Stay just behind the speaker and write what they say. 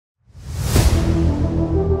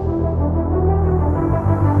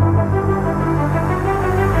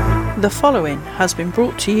The following has been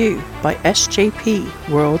brought to you by SJP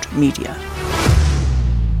World Media.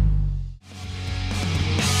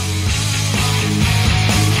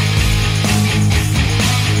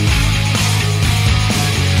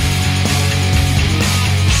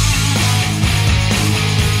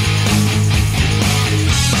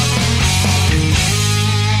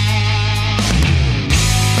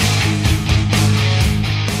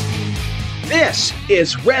 This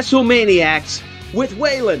is Wrestlemaniacs with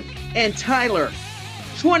Waylon and Tyler.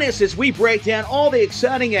 Join us as we break down all the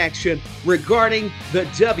exciting action regarding the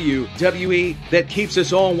WWE that keeps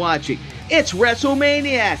us all watching. It's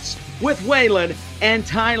Wrestlemaniacs with Waylon and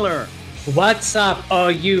Tyler. What's up,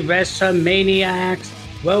 all you Wrestlemaniacs?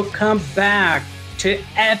 Welcome back to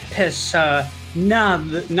episode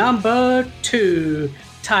number 2.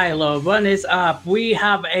 Tyler, what is up? We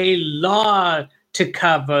have a lot to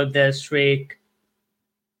cover this week.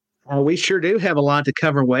 We sure do have a lot to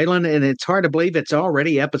cover, Waylon, and it's hard to believe it's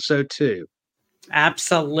already episode 2.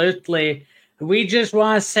 Absolutely. We just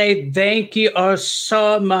want to say thank you all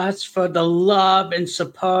so much for the love and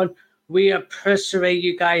support. We appreciate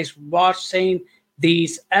you guys watching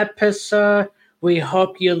these episodes. We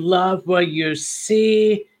hope you love what you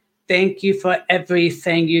see. Thank you for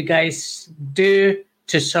everything you guys do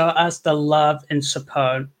to show us the love and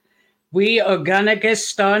support. We are gonna get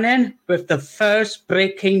started with the first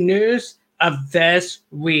breaking news of this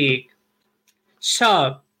week.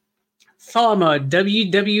 So, former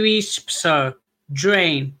WWE superstar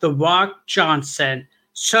Dwayne "The Rock" Johnson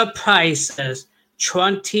surprises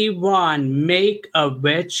 21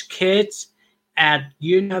 Make-A-Wish kids at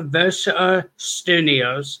Universal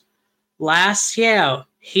Studios. Last year,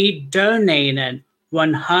 he donated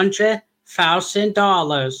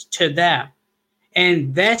 $100,000 to them.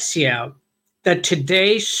 And this year, the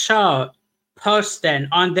Today Show posted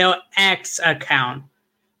on their X account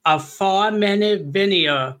a 4-minute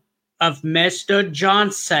video of Mr.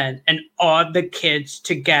 Johnson and all the kids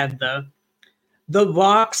together. The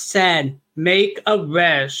Rock said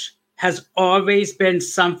Make-A-Wish has always been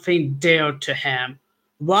something dear to him.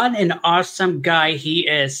 What an awesome guy he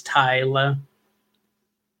is, Tyler.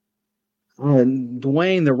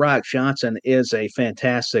 Dwayne "The Rock" Johnson is a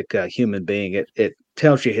fantastic human being. It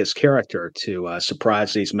tells you his character to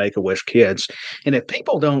surprise these Make-A-Wish kids. And if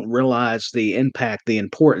people don't realize the impact, the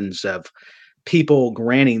importance of people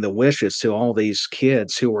granting the wishes to all these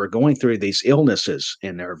kids who are going through these illnesses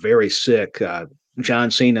and they're very sick, John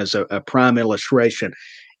Cena is a prime illustration.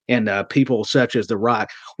 And people such as The Rock.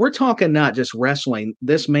 We're talking not just wrestling.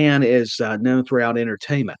 This man is known throughout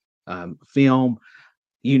entertainment, film,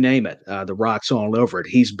 you name it. The Rock's all over it.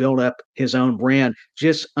 He's built up his own brand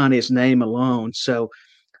just on his name alone. So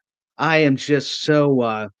I am just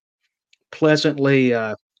so pleasantly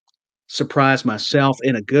surprised myself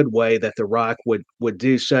in a good way that The Rock would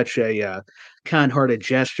do such a kind-hearted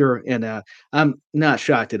gesture. And I'm not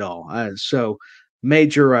shocked at all. So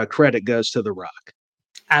major credit goes to The Rock.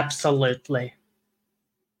 Absolutely.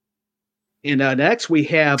 And next we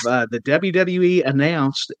have the WWE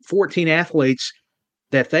announced 14 athletes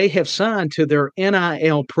that they have signed to their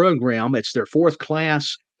NIL program. It's their 4th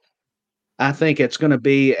class. I think it's going to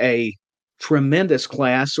be a tremendous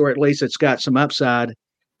class, or at least it's got some upside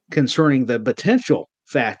concerning the potential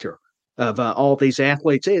factor of all these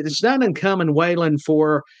athletes. It's not uncommon, Waylon,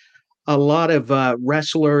 for a lot of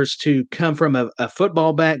wrestlers to come from a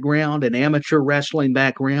football background, an amateur wrestling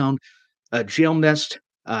background, a gymnast.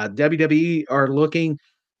 WWE are looking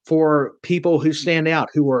for people who stand out,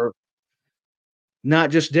 who are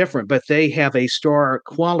not just different, but they have a star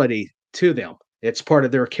quality to them. It's part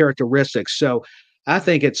of their characteristics. So I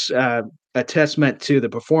think it's a testament to the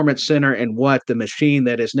Performance Center and what the machine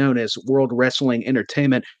that is known as World Wrestling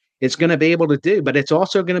Entertainment is going to be able to do. But it's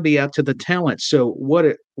also going to be up to the talent. So what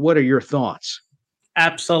are your thoughts?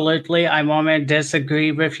 Absolutely. I won't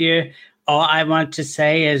disagree with you. All I want to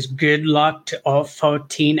say is good luck to all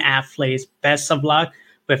 14 athletes. Best of luck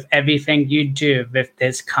with everything you do with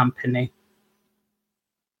this company.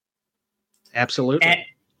 Absolutely.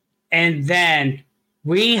 And then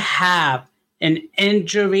we have an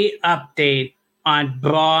injury update on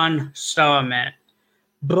Braun Strowman.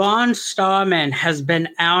 Braun Strowman has been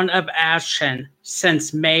out of action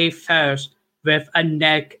since May 1st with a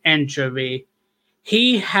neck injury.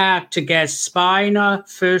 He had to get spinal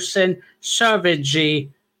fusion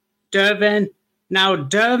surgery during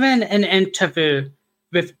an interview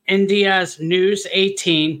with India's News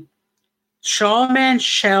 18. Strowman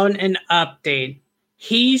shared an update.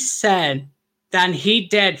 He said that he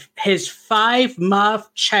did his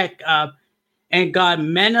 5-month checkup and got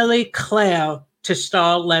mentally clear to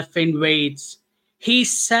start lifting weights. He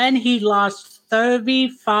said he lost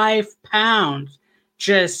 35 pounds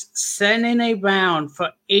just sitting around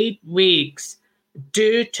for 8 weeks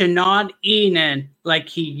due to not eating like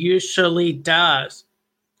he usually does.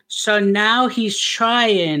 So now he's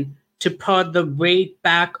trying to put the weight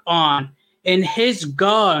back on, and his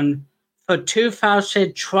goal for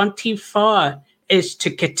 2024 is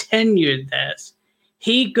to continue this.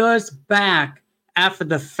 He goes back after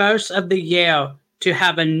the first of the year to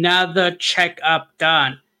have another checkup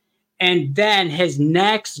done. And then his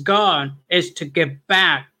next goal is to get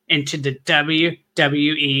back into the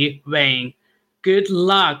WWE ring. Good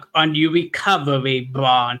luck on your recovery,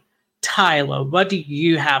 Braun. Tyler, what do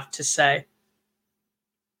you have to say?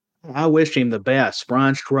 I wish him the best.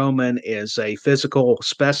 Braun Strowman is a physical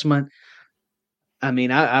specimen. I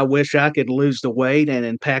mean, I wish I could lose the weight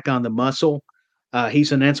and pack on the muscle.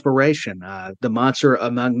 He's an inspiration, the monster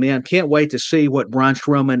among men. Can't wait to see what Braun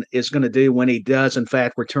Strowman is going to do when he does, in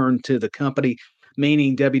fact, return to the company,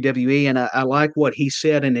 meaning WWE. And I like what he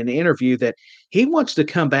said in an interview that he wants to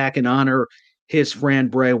come back and honor his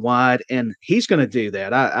friend Bray Wyatt, and he's going to do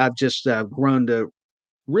that. I've just grown to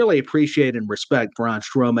really appreciate and respect Braun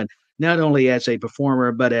Strowman, not only as a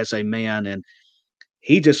performer, but as a man. And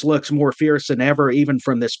he just looks more fierce than ever, even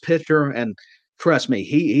from this picture. And trust me,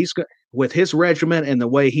 he's with his regimen and the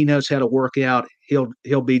way he knows how to work out,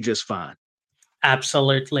 he'll be just fine.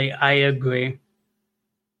 Absolutely, I agree.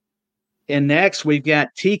 And next, we've got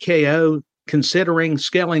TKO considering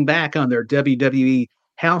scaling back on their WWE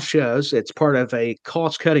house shows. It's part of a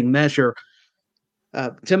cost-cutting measure.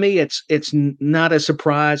 To me, it's not a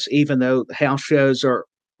surprise, even though house shows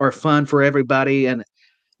are fun for everybody, and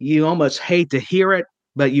you almost hate to hear it,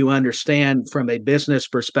 but you understand from a business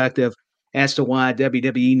perspective as to why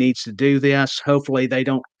WWE needs to do this. Hopefully, they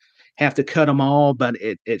don't have to cut them all, but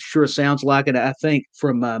it sure sounds like it. I think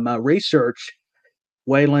from my research,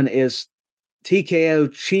 Waylon is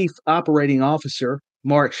TKO Chief Operating Officer.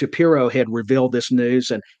 Mark Shapiro had revealed this news,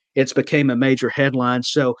 and it's became a major headline.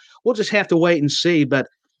 So we'll just have to wait and see. But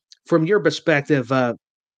from your perspective,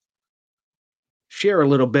 share a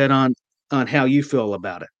little bit on how you feel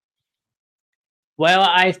about it. Well,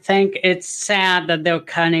 I think it's sad that they're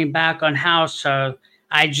cutting back on house shows.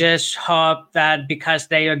 I just hope that because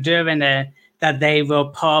they are doing it, that they will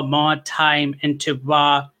put more time into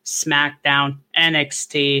Raw, SmackDown,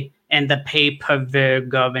 NXT, and the pay-per-view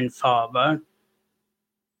going forward.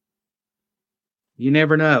 You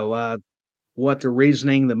never know what the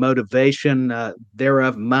reasoning, the motivation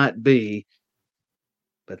thereof might be,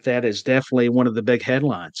 but that is definitely one of the big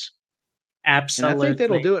headlines. Absolutely. And I think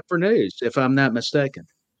that'll do it for news, if I'm not mistaken.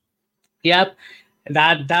 Yep,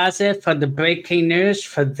 that does it for the breaking news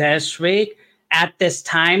for this week. At this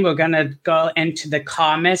time, we're going to go into the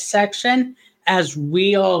comments section as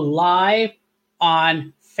we are live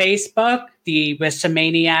on Facebook, the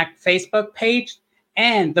Wrestlemaniac Facebook page,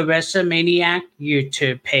 and the Wrestlemaniac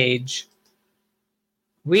YouTube page.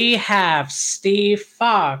 We have Steve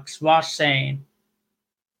Fox watching.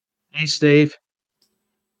 Hey, Steve.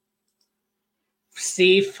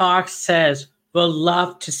 Steve Fox says, we'll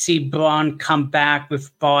love to see Braun come back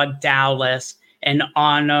with Bod Dallas in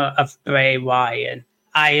honor of Bray Wyatt.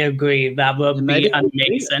 I agree. That would be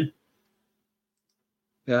amazing.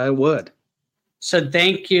 Yeah, I would. So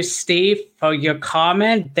thank you, Steve, for your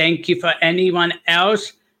comment. Thank you for anyone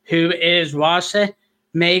else who is watching.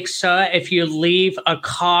 Make sure if you leave a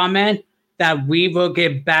comment that we will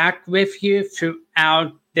get back with you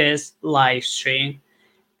throughout this live stream.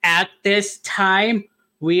 At this time,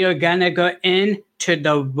 we are going to go into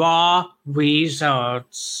the Raw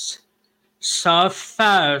results. So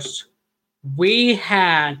first, we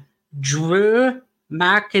had Drew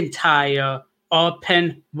McIntyre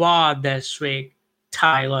open Raw this week.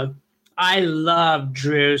 Tyler, I love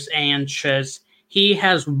Drew's entrance. He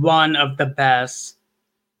has one of the best.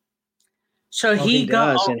 So he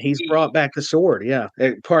does, and he's brought back the sword. Yeah,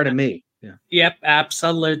 pardon me. Yeah. Yep,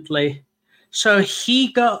 absolutely. So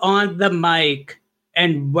he got on the mic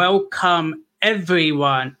and welcomed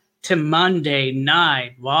everyone to Monday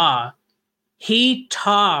Night Raw. He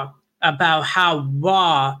talked about how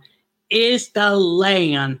Raw is the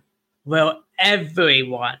land where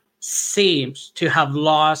everyone seems to have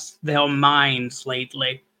lost their minds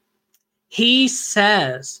lately. He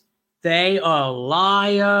says they are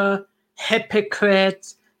liars,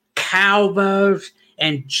 hypocrites, cowards,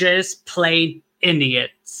 and just plain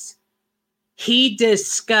idiots. He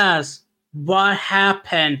discussed what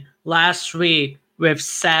happened last week with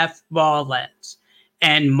Seth Rollins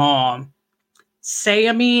and more.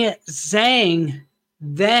 Sami Zayn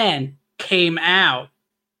then came out.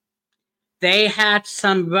 They had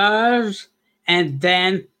some words, And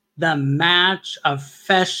then the match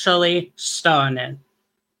officially started.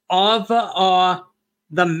 Overall,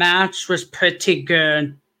 the match was pretty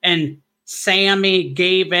good, and Sammy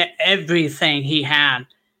gave it everything he had.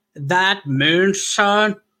 That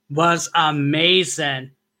moonsault was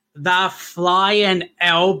amazing. The flying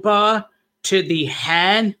elbow to the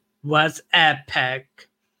head was epic.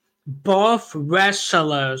 Both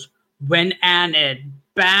wrestlers went at it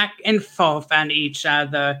back and forth on each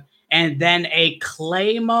other, and then a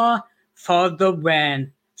claymore for the win.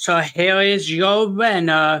 So here is your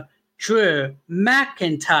winner, Drew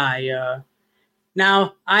McIntyre.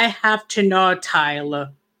 Now, I have to know,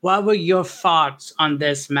 Tyler, what were your thoughts on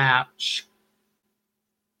this match?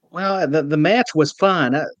 Well, the match was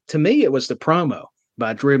fun. To me, it was the promo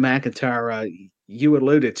by Drew McIntyre. You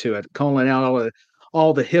alluded to it, calling out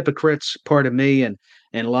all the hypocrites, pardon me, and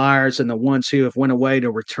liars, and the ones who have went away to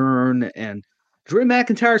return. And Drew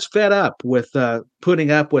McIntyre's fed up with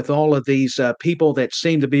putting up with all of these people that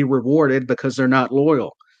seem to be rewarded because they're not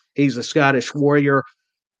loyal. He's a Scottish warrior.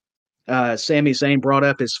 Sami Zayn brought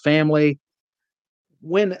up his family.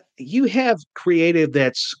 When you have creative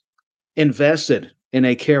that's invested in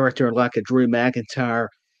a character like a Drew McIntyre,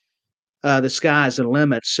 the sky's the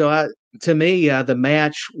limit. So to me, the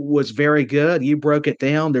match was very good. You broke it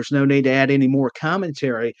down. There's no need to add any more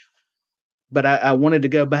commentary. But I wanted to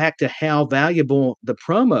go back to how valuable the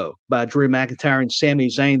promo by Drew McIntyre and Sami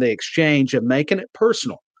Zayn, the exchange of making it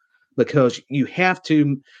personal, because you have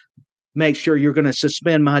to make sure you're going to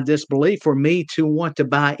suspend my disbelief for me to want to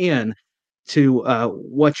buy in to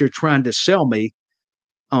what you're trying to sell me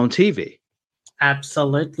on TV.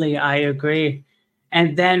 Absolutely, I agree.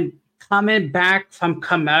 And then coming back from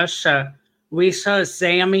commercial, we saw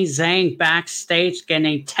Sami Zayn backstage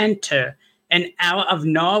getting tender, and out of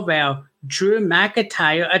nowhere, Drew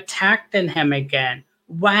McIntyre attacked him again.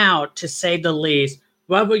 Wow, to say the least.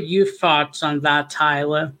 What were your thoughts on that,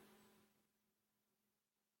 Tyler?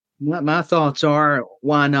 My thoughts are,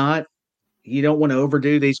 why not? You don't want to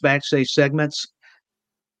overdo these backstage segments.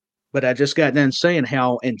 But I just got done saying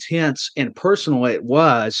how intense and personal it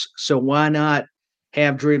was. So why not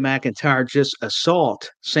have Drew McIntyre just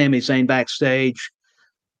assault Sami Zayn backstage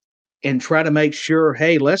and try to make sure,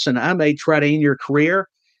 hey, listen, I may try to end your career.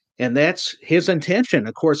 And that's his intention.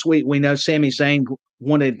 Of course, we know Sami Zayn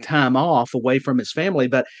wanted time off away from his family.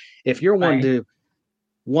 But if you're wanting to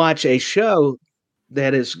watch a show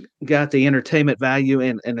that has got the entertainment value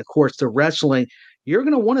and of course, the wrestling, you're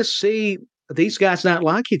going to want to see these guys not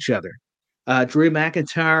like each other. Drew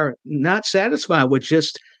McIntyre not satisfied with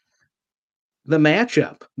just the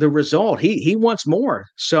matchup, the result. He wants more.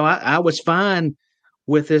 So I was fine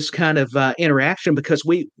with this kind of interaction because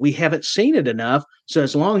we haven't seen it enough. So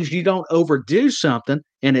as long as you don't overdo something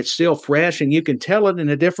and it's still fresh and you can tell it in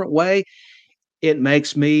a different way, it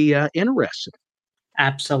makes me interested.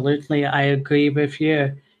 Absolutely, I agree with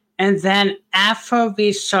you. And then after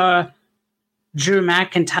we saw Drew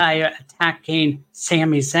McIntyre attacking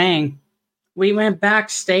Sami Zayn, we went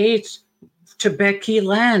backstage to Becky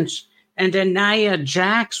Lynch, and then Nia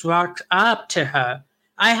Jax walked up to her.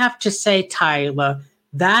 I have to say, Tyler,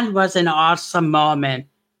 that was an awesome moment.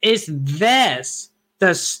 Is this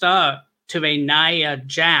the start to a Nia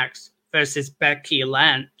Jax versus Becky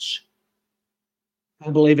Lynch? I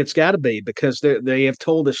believe it's got to be, because they have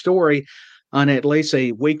told the story on at least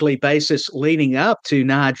a weekly basis leading up to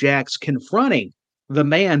Nia Jax confronting the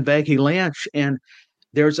man, Becky Lynch. And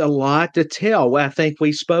there's a lot to tell. I think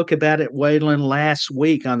we spoke about it, Waylon, last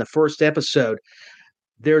week on the first episode.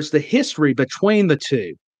 There's the history between the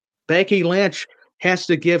two. Becky Lynch has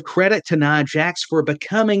to give credit to Nia Jax for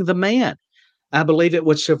becoming the man. I believe it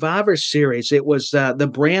was Survivor Series. It was the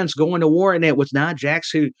brands going to war, and it was Nia Jax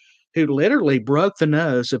who literally broke the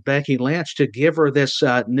nose of Becky Lynch to give her this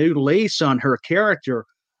new lease on her character.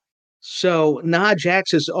 So Nia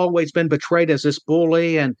Jax has always been portrayed as this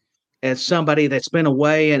bully and as somebody that's been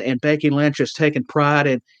away, and Becky Lynch has taken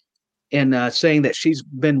pride in saying that she's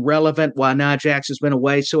been relevant while Nia Jax has been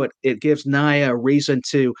away. So it gives Nia a reason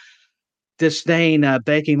to disdain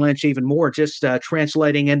Becky Lynch even more, just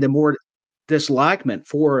translating into more dislikement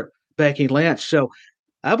for Becky Lynch. So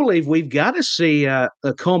I believe we've got to see a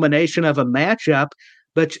culmination of a matchup,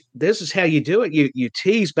 but this is how you do it. You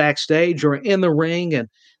tease backstage or in the ring, and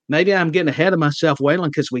maybe I'm getting ahead of myself, Waylon,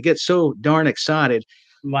 because we get so darn excited.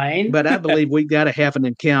 Wayne? But I believe we've got to have an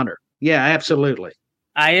encounter. Yeah, absolutely.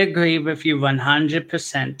 I agree with you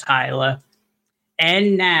 100%, Tyler.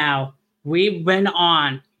 And now we went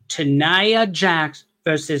on to Nia Jax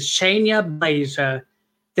versus Shayna Baszler.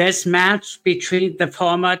 This match between the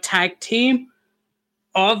former tag team,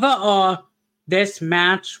 overall, this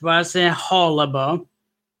match wasn't horrible.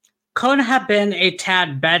 Could have been a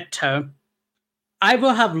tad better. I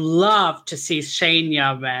would have loved to see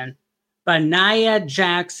Shayna win, but Nia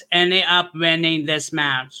Jax ended up winning this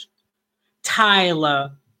match.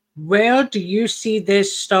 Tyler, where do you see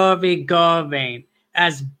this story going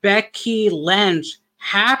as Becky Lynch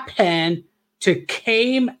happened to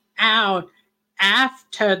came out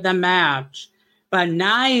after the match, but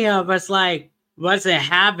Nia wasn't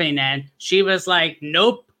having it. She was like,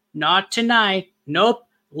 nope, not tonight. Nope,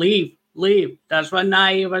 leave. That's what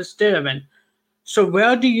Nia was doing. So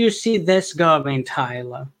where do you see this going,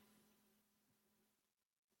 Tyler?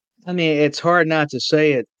 I mean, it's hard not to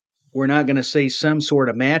say it. We're not going to see some sort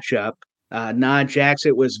of matchup. Nia Jax,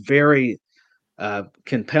 it was very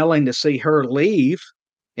compelling to see her leave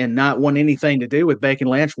and not want anything to do with Becky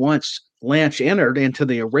Lynch. Once Lynch entered into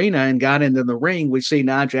the arena and got into the ring, we see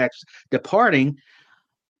Nia Jax departing.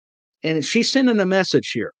 And she's sending a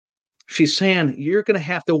message here. She's saying, you're going to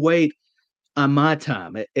have to wait on my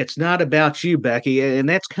time. It's not about you, Becky. And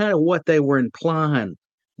that's kind of what they were implying.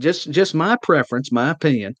 Just my preference, my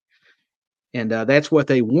opinion. And that's what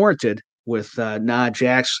they warranted with Nia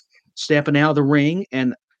Jax stepping out of the ring.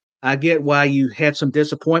 And I get why you had some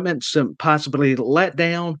disappointment, some possibly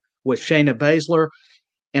letdown with Shayna Baszler.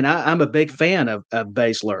 And I'm a big fan of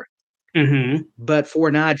Baszler. Mm-hmm. But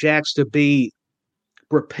for Nia Jax to be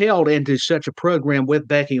propelled into such a program with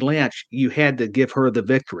Becky Lynch, you had to give her the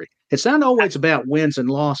victory. It's not always about wins and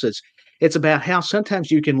losses. It's about how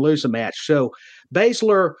sometimes you can lose a match. So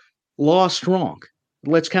Baszler lost strong.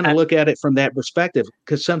 Let's kind of look at it from that perspective,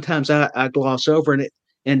 because sometimes I gloss over it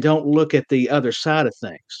and don't look at the other side of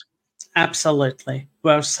things. Absolutely.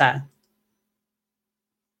 Well said.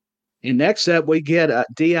 And next up, we get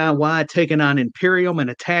DIY taking on Imperium in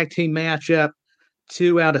a tag team matchup.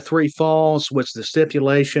 2 out of 3 falls was the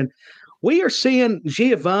stipulation. We are seeing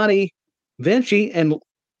Giovanni Vinci and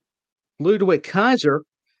Ludwig Kaiser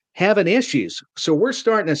having issues. So we're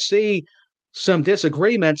starting to see some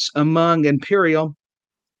disagreements among Imperium.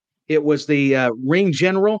 It was the ring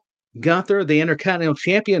general, Gunther, the Intercontinental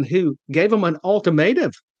Champion, who gave him an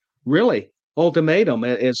ultimatum. Really, ultimatum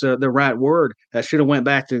is the right word. I should have went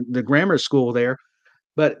back to the grammar school there.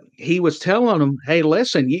 But he was telling them, hey,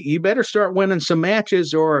 listen, you better start winning some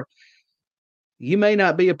matches or you may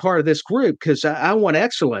not be a part of this group, because I want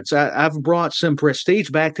excellence. I've brought some prestige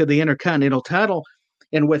back to the Intercontinental title.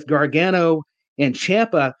 And with Gargano and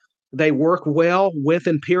Ciampa, they work well with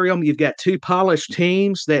Imperium. You've got 2 polished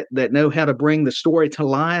teams that know how to bring the story to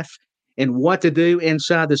life and what to do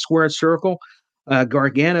inside the squared circle.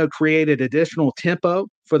 Gargano created additional tempo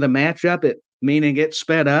for the matchup, meaning it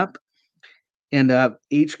sped up. And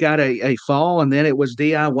each got a fall, and then it was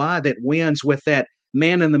DIY that wins with that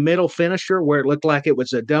man-in-the-middle finisher where it looked like it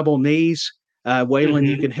was a double knees. Waylon,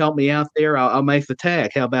 you can help me out there. I'll make the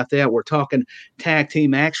tag. How about that? We're talking tag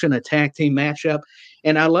team action, a tag team matchup.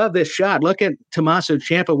 And I love this shot. Look at Tommaso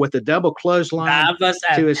Ciampa with the double clothesline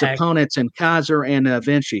to his opponents and Kaiser and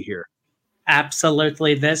Vinci here.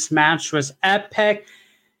 Absolutely. This match was epic.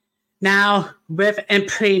 Now, with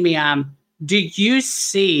Imperium, do you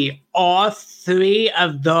see all 3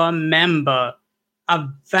 of the members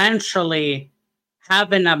eventually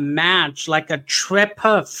having a match, like a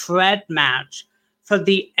triple threat match for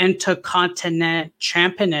the Intercontinental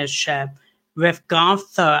Championship with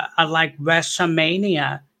Gunther at like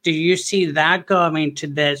WrestleMania? Do you see that going to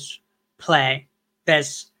this way?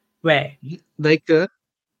 They could.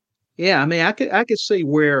 Yeah, I mean, I could see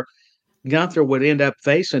where Gunther would end up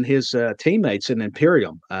facing his teammates in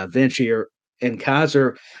Imperium, Vinci and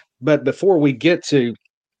Kaiser. But before we get to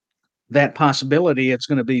that possibility, it's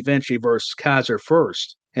going to be Vinci versus Kaiser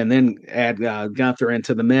first, and then add Gunther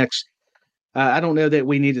into the mix. I don't know that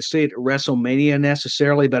we need to see it at WrestleMania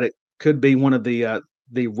necessarily, but it could be one of the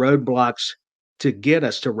roadblocks to get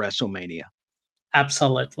us to WrestleMania.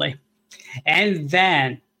 Absolutely. And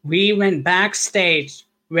then we went backstage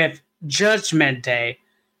with Judgment Day,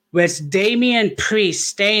 with Damian Priest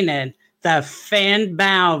stating that Finn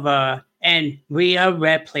Balor and Rhea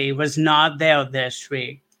Ripley was not there this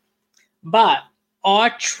week. But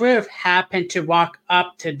R-Truth happened to walk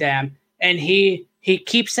up to them, and he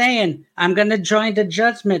keeps saying, I'm going to join the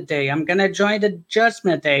Judgment Day. I'm going to join the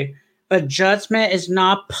Judgment Day. But Judgment is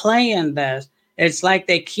not playing this. It's like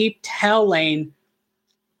they keep telling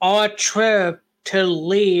R-Truth to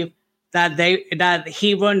leave, that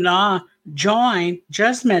he will not join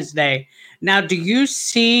Judgment Day. Now, do you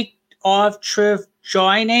see R-Truth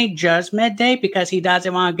joining Judgment Day because he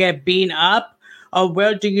doesn't want to get beaten up? Or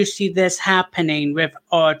where do you see this happening with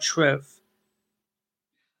R-Truth?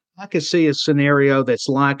 I could see a scenario that's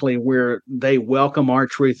likely where they welcome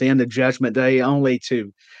R-Truth into Judgment Day only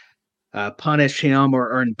to punish him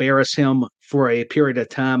or embarrass him for a period of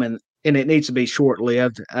time, and it needs to be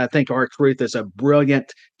short-lived. I think R-Truth is a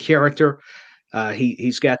brilliant character.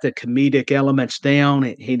 He's got the comedic elements down.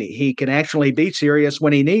 He can actually be serious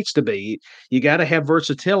when he needs to be. You got to have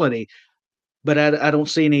versatility, but I don't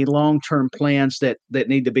see any long-term plans that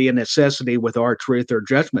need to be a necessity with R-Truth or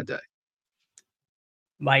Judgment Day.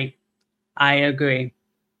 Right. I agree.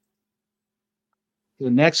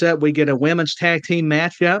 Next up, we get a women's tag team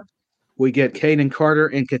matchup. We get Kaden Carter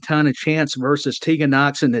and Katana Chance versus Tegan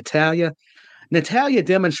Nox and Natalya. Natalya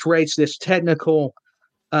demonstrates this technical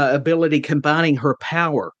ability combining her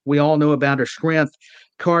power. We all know about her strength.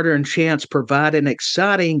 Carter and Chance provide an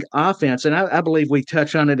exciting offense, and I believe we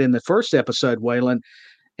touched on it in the first episode, Waylon.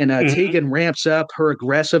 And Tegan ramps up her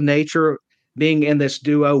aggressive nature being in this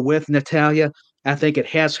duo with Natalya. I think it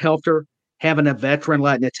has helped her having a veteran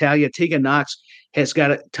like Natalya. Tegan Nox has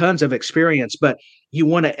got tons of experience, but you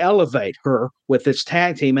want to elevate her with this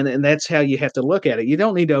tag team, and that's how you have to look at it. You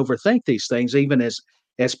don't need to overthink these things, even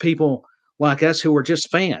as people like us who are just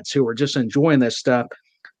fans, who are just enjoying this stuff.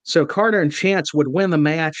 So Carter and Chance would win the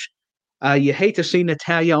match. You hate to see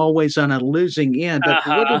Natalya always on a losing end, but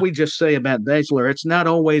what did we just say about Baszler? It's not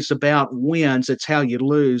always about wins, it's how you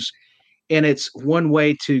lose. And it's one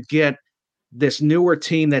way to get this newer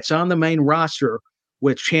team that's on the main roster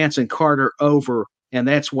with Chance and Carter over, and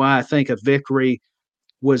that's why I think a victory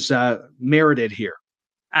was merited here.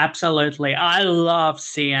 Absolutely. I love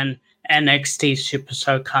seeing NXT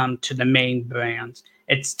Superstar come to the main brands.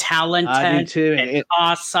 It's talented, I do too. it's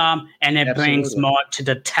awesome, and it brings more to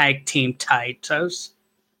the tag team titles.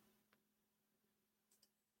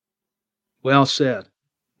 Well said.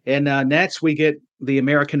 And next we get the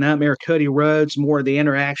American Nightmare, Cody Rhodes, more of the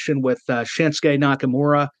interaction with Shinsuke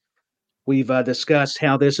Nakamura. We've discussed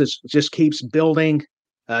how this just keeps building,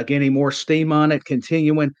 getting more steam on it,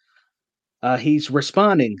 continuing. He's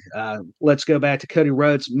responding. Let's go back to Cody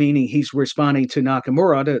Rhodes, meaning he's responding to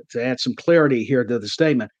Nakamura to add some clarity here to the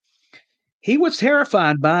statement. He was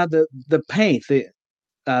terrified by the paint,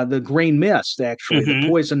 the green mist, actually, the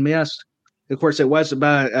poison mist. Of course, it was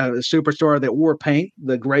by a superstar that wore paint,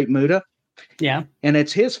 the Great Muta. Yeah. And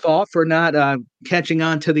it's his fault for not catching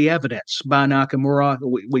on to the evidence by Nakamura.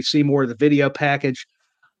 We see more of the video package.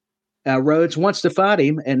 Rhodes wants to fight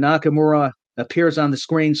him, and Nakamura appears on the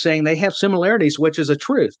screen saying they have similarities, which is a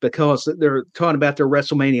truth because they're talking about their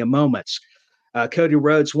WrestleMania moments. Cody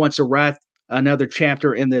Rhodes wants to write another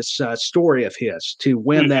chapter in this story of his to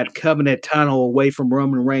win that covenant title away from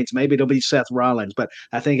Roman Reigns. Maybe it'll be Seth Rollins, but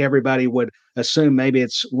I think everybody would assume maybe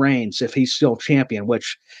it's Reigns if he's still champion,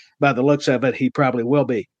 which by the looks of it, he probably will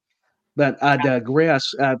be. But I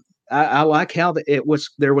digress. I like how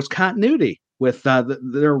there was continuity with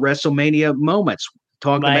their WrestleMania moments,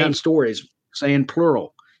 talking about stories, saying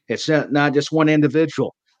plural. It's not just one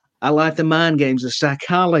individual. I like the mind games, the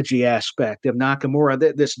psychology aspect of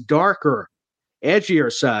Nakamura, this darker,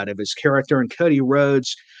 edgier side of his character, and Cody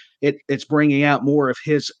Rhodes. It's bringing out more of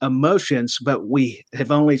his emotions, but we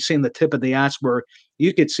have only seen the tip of the iceberg.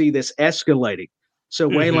 You could see this escalating. So,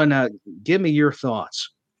 Waylon, give me your thoughts.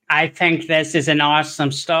 I think this is an awesome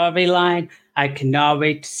storyline. I cannot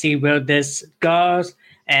wait to see where this goes.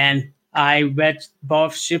 And I read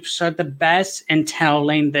both Superstars the best in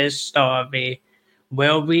telling this story.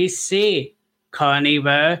 Will we see Connie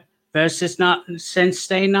versus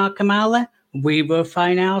Sensei Nakamura? We will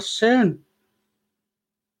find out soon.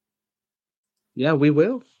 Yeah, we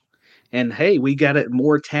will. And hey, we got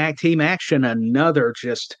more tag team action. Another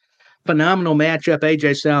just phenomenal matchup.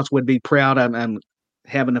 AJ Styles would be proud. I'm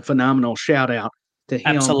having a phenomenal shout out to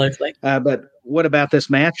him. Absolutely. But what about this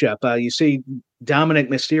matchup? You see Dominic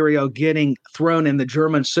Mysterio getting thrown in the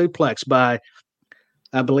German suplex by,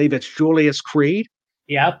 I believe it's Julius Creed.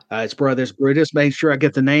 Yep. His brother's Brutus. Make sure I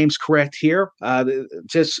get the names correct here.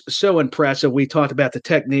 Just so impressive. We talked about the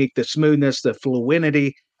technique, the smoothness, the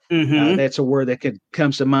fluidity. That's a word that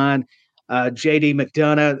comes to mind. JD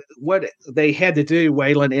McDonough, what they had to do,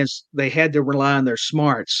 Waylon, is they had to rely on their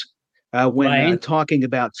smarts when talking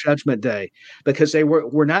about Judgment Day, because they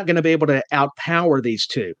were not going to be able to outpower these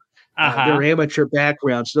two. Their amateur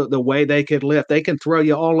backgrounds, the way they could lift, they can throw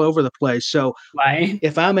you all over the place. So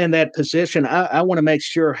if I'm in that position, I want to make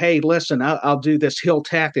sure, hey, listen, I'll do this heel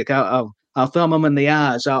tactic. I'll thumb them in the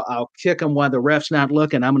eyes. I'll kick them while the ref's not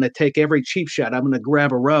looking. I'm going to take every cheap shot. I'm going to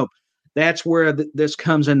grab a rope. That's where this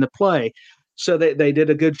comes into play. So they did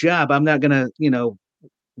a good job. I'm not going to,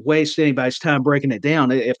 waste anybody's time breaking it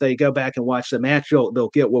down. If they go back and watch the match, they'll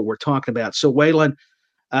get what we're talking about. So, Waylon,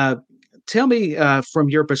 tell me from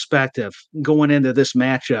your perspective going into this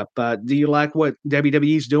matchup, do you like what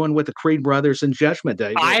WWE's doing with the Creed brothers and Judgment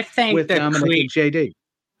Day with Dominic and JD?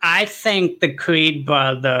 I think the Creed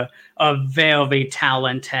brother are very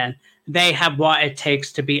talented. They have what it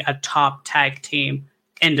takes to be a top tag team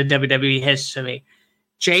in the WWE history.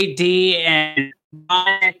 JD and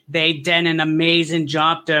Dominic, they did an amazing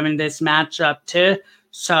job during this matchup too.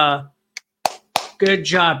 So good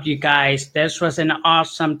job, you guys. This was an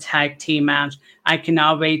awesome tag team match. I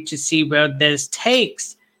cannot wait to see where this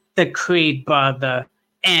takes the Creed brother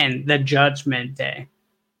and the Judgment Day.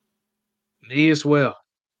 Me as well.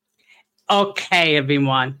 Okay,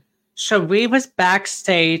 everyone. So we was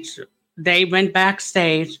backstage. They went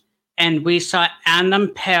backstage, and we saw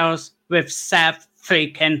Adam Pearce with Seth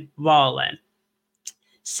freaking Rollins.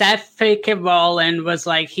 Seth freaking Rollins was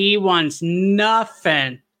like, he wants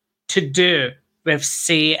nothing to do with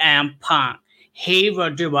CM Punk. He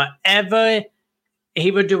will do whatever,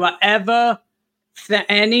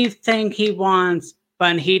 anything he wants,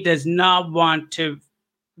 but he does not want to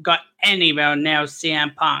go anywhere near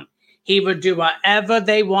CM Punk. He will do whatever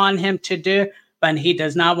they want him to do, but he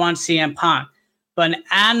does not want CM Punk. But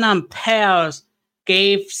Adam Pearce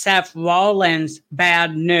gave Seth Rollins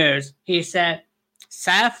bad news. He said,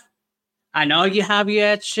 Seth, I know you have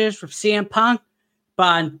your issues with CM Punk,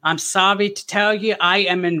 but I'm sorry to tell you, I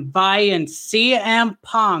am inviting CM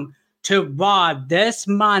Punk to Raw this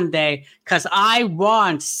Monday because I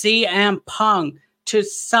want CM Punk to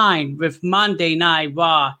sign with Monday Night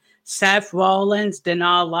Raw. Seth Rollins did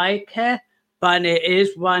not like it, but it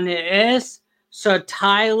is what it is. So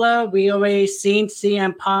Tyler, we already seen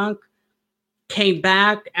CM Punk came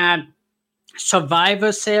back at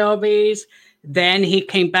Survivor Series. Then he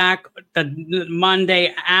came back the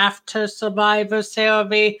Monday after Survivor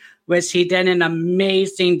Series, which he did an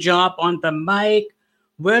amazing job on the mic.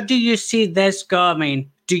 Where do you see this going?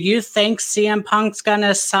 Do you think CM Punk's going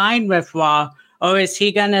to sign with Raw, or is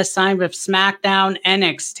he going to sign with SmackDown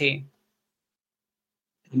NXT?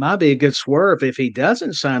 It might be a good swerve if he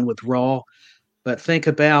doesn't sign with Raw, but think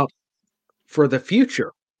about for the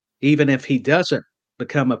future, even if he doesn't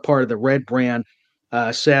become a part of the Red brand,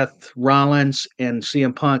 Seth Rollins and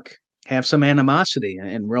CM Punk have some animosity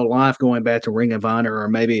in real life going back to Ring of Honor or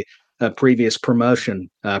maybe a previous promotion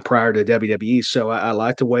prior to WWE. So I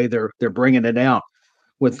like the way they're bringing it out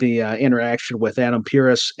with the interaction with Adam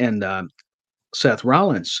Pearce and Seth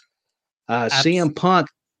Rollins. CM Punk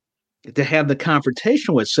to have the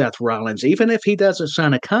confrontation with Seth Rollins, even if he doesn't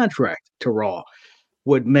sign a contract to Raw,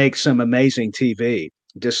 would make some amazing TV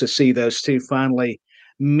just to see those two finally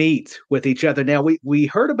meet with each other. Now, we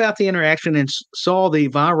heard about the interaction and saw the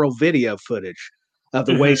viral video footage of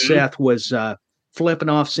the way Seth was flipping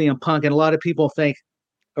off CM Punk, and a lot of people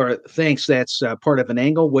thinks that's part of an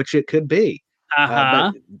angle, which it could be.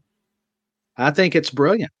 But I think it's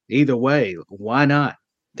brilliant. Either way, why not?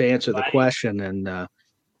 To answer the question,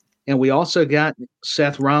 and we also got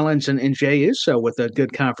Seth Rollins and Jey Uso with a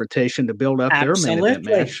good confrontation to build up their main event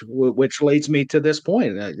match, which leads me to this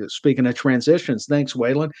point. Speaking of transitions, thanks,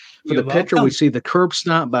 Waylon. For the picture, we see the curb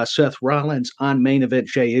stomp by Seth Rollins on main event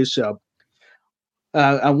Jey Uso.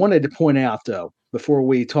 I wanted to point out, though, before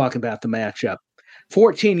we talk about the matchup,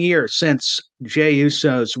 14 years since Jey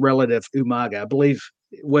Uso's relative Umaga, I believe,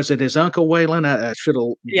 was it his uncle Waylon? I should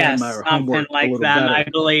have done my homework like a little that. Better. I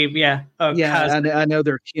believe, yeah. I know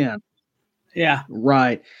they're kin. Yeah,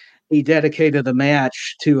 right. He dedicated the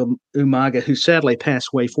match to Umaga, who sadly passed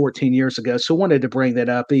away 14 years ago. So wanted to bring that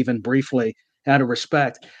up even briefly out of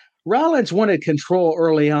respect. Rollins wanted control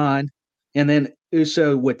early on, and then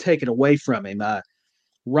Uso would take it away from him.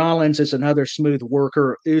 Rollins is another smooth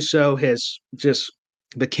worker. Uso has just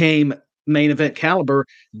became main event caliber,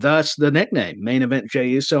 thus the nickname main event Jey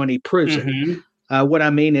Uso, and he proves it. What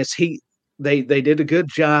I mean is they did a good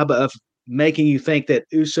job of making you think that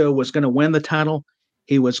Uso was going to win the title.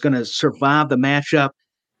 He was going to survive the matchup.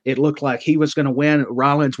 It looked like he was going to win.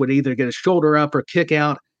 Rollins would either get a shoulder up or kick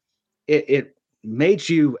out. It made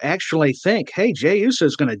you actually think, hey, Jey Uso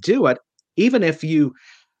is going to do it, even if you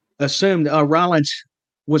assumed Rollins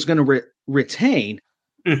was going to retain.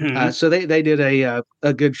 So they did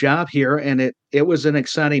a good job here, and it was an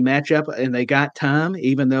exciting matchup, and they got time,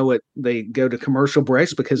 even though they go to commercial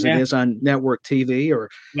breaks because it is on network TV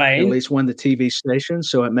or at least one of the TV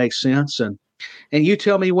stations, so it makes sense. And you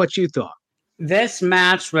tell me what you thought. This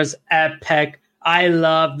match was epic. I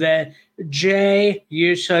loved it. Jey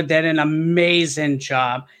Uso did an amazing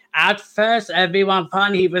job. At first, everyone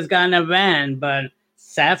thought he was gonna win, but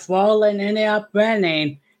Seth Rollins ended up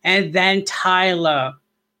winning, and then Tyler.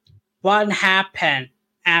 What happened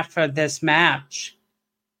after this match?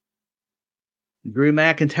 Drew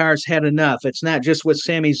McIntyre's had enough. It's not just with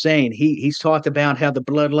Sami Zayn. He's talked about how the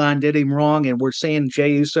bloodline did him wrong, and we're seeing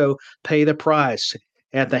Jey Uso pay the price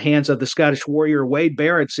at the hands of the Scottish Warrior. Wade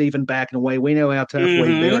Barrett's even backing away. We know how tough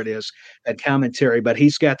Wade Barrett is at commentary, but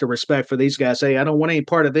he's got the respect for these guys. Hey, I don't want any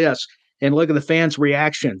part of this. And look at the fans'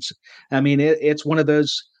 reactions. I mean, it's one of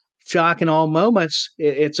those shock and all moments.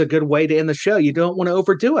 It's a good way to end the show. You don't want to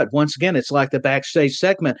overdo it. Once again, it's like the backstage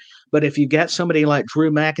segment. But if you got somebody like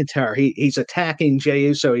Drew McIntyre, he's attacking Jey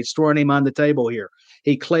Uso. He's throwing him on the table here.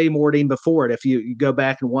 He claymored him before it, if you go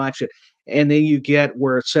back and watch it. And then you get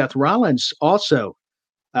where Seth Rollins also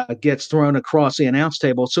gets thrown across the announce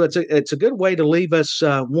table. So it's a good way to leave us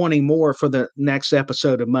wanting more for the next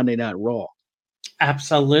episode of Monday Night Raw.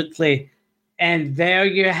 Absolutely. And there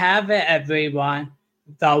you have it, everyone.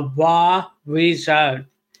 The Raw result.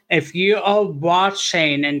 If you are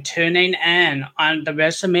watching and tuning in on the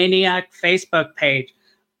WrestleManiac Facebook page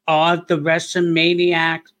or the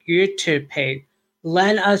WrestleManiac YouTube page,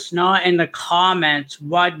 let us know in the comments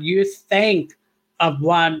what you think of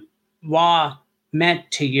what Raw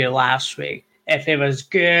meant to you last week. If it was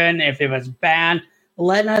good, if it was bad,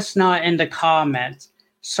 let us know in the comments.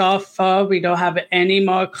 So far, we don't have any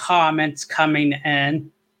more comments coming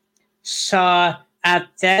in. So at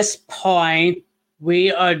this point,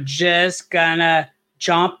 we are just gonna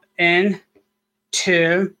jump in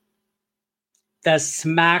to the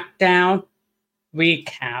SmackDown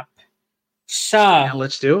recap. So yeah,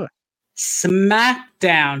 let's do it.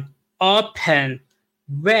 SmackDown open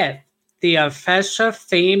with the official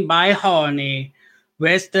theme by Horny,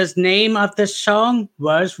 which the name of the song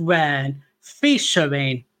was Red,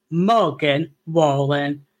 featuring Morgan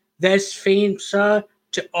Wallen. This theme song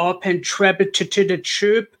to open tribute to the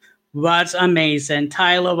troop was amazing.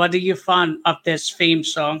 Tyler, what do you find of this theme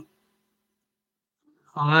song?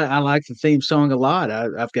 I like the theme song a lot.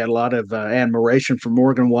 I've got a lot of admiration for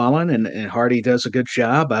Morgan Wallen, and Hardy does a good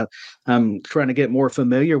job. I'm trying to get more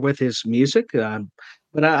familiar with his music,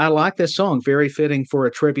 but I like this song. Very fitting for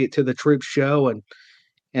a tribute to the Troop show,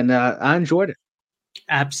 and I enjoyed it.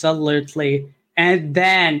 Absolutely. And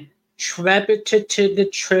then tribute to the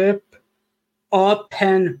Troop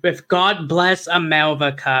open with God Bless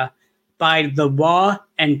America by The War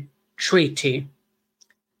and Treaty.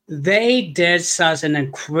 They did such an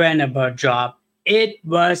incredible job. It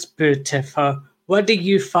was beautiful. What do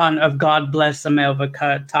you find of God Bless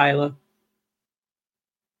America, Tyler?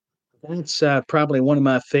 That's probably one of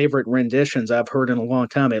my favorite renditions I've heard in a long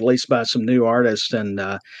time, at least by some new artists. And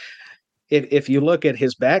if you look at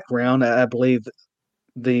his background, I believe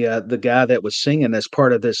the guy that was singing as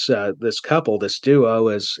part of this couple, this duo,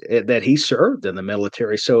 is that he served in the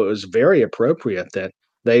military. So it was very appropriate that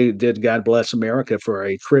they did God Bless America for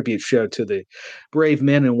a tribute show to the brave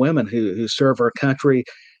men and women who serve our country,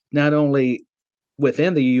 not only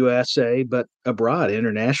within the USA, but abroad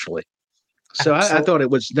internationally. So I thought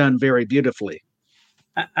it was done very beautifully.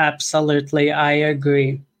 Absolutely. I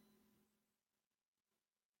agree.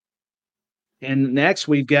 And next,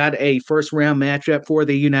 we've got a first round matchup for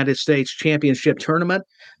the United States Championship Tournament.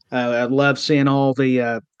 I love seeing all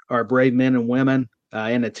the our brave men and women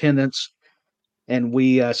in attendance. And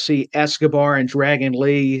we see Escobar and Dragon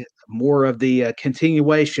Lee, more of the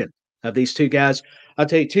continuation of these two guys. I'll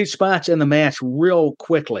tell you two spots in the match real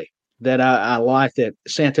quickly that I like that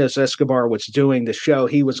Santos Escobar was doing to show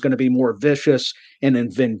he was going to be more vicious and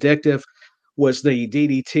vindictive. Was the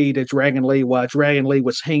DDT to Dragon Lee while Dragon Lee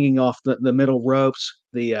was hanging off the middle ropes,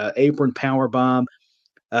 the apron power bomb.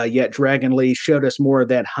 Yet Dragon Lee showed us more of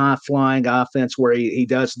that high flying offense where he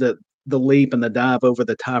does the leap and the dive over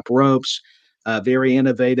the top ropes. Very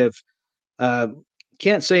innovative.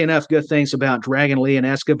 Can't say enough good things about Dragon Lee and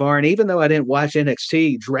Escobar. And even though I didn't watch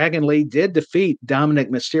NXT, Dragon Lee did defeat Dominic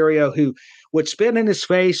Mysterio, who would spit in his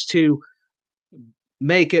face to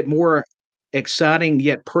make it more exciting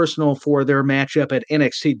yet personal for their matchup at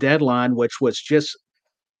NXT Deadline, which was just,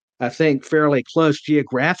 I think, fairly close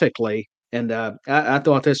geographically. And I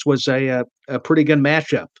thought this was a pretty good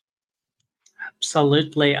matchup.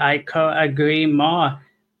 Absolutely. I agree more.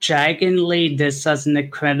 Dragon Lee did such an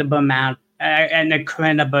incredible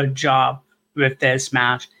job with this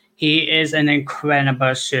match. He is an incredible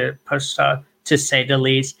superstar, to say the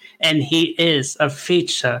least, and he is a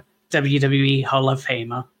future WWE Hall of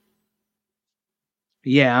Famer.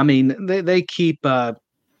 Yeah, I mean, they keep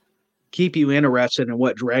you interested in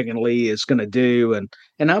what Dragon Lee is going to do,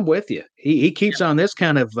 and I'm with you. He keeps on this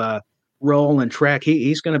kind of role and track.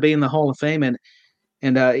 He's going to be in the Hall of Fame, and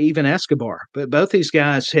even Escobar. But both these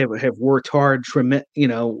guys have worked hard,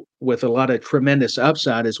 with a lot of tremendous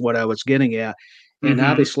upside is what I was getting at. And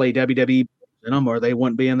obviously WWE in them, or they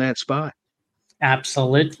wouldn't be in that spot.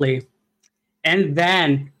 Absolutely. And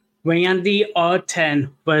then Randy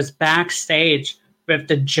Orton was backstage with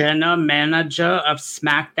the general manager of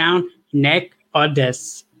SmackDown, Nick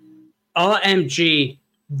Aldis. OMG,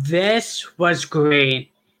 this was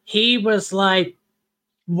great. He was like,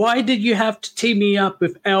 why did you have to team me up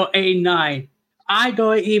with LA Knight? I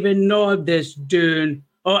don't even know this dude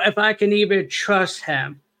or if I can even trust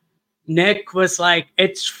him. Nick was like,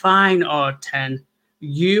 it's fine, Orton.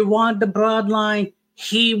 You want the bloodline?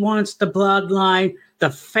 He wants the bloodline. The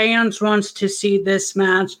fans wants to see this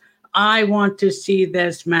match. I want to see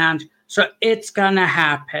this match. So it's gonna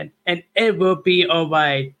happen and it will be all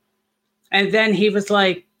right. And then he was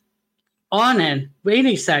like, Orton, wait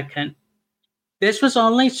a second. This was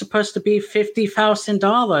only supposed to be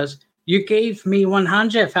 $50,000. You gave me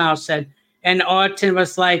 $100,000. And Orton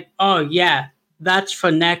was like, oh yeah, that's for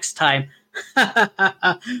next time.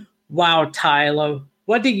 Wow, Tyler.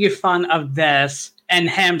 What did you find of this? And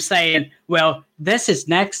him saying, well, this is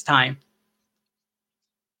next time.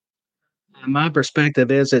 My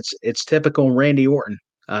perspective is it's typical Randy Orton.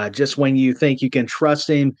 Just when you think you can trust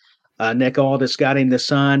him, Nick Aldis got him to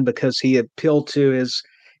sign because he appealed to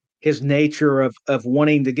his nature of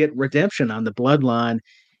wanting to get redemption on the bloodline.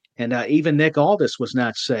 And even Nick Aldis was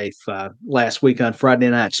not safe last week on Friday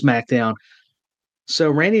Night SmackDown. So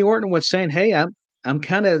Randy Orton was saying, hey, I'm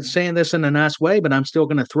kind of saying this in a nice way, but I'm still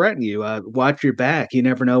going to threaten you. Watch your back. You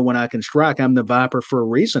never know when I can strike. I'm the Viper for a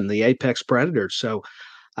reason, the apex predator. So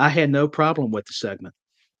I had no problem with the segment.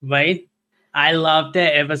 Right? I loved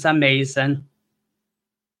it. It was amazing.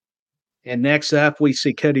 And next up, we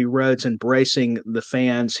see Cody Rhodes embracing the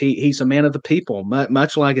fans. He's a man of the people,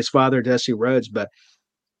 much like his father, Dusty Rhodes, but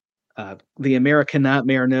the American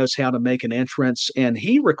Nightmare knows how to make an entrance, and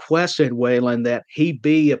he requested, Waylon, that he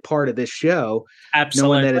be a part of this show,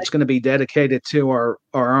 Absolutely. knowing that it's going to be dedicated to our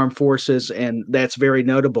armed forces, and that's very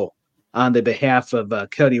notable on the behalf of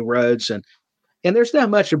Cody Rhodes. And there's not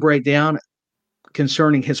much to break down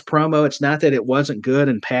concerning his promo. It's not that it wasn't good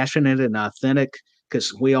and passionate and authentic,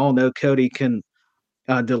 because we all know Cody can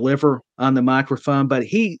deliver on the microphone, but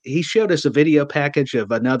he showed us a video package of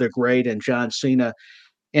another great and John Cena,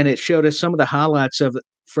 and it showed us some of the highlights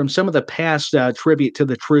from some of the past tribute to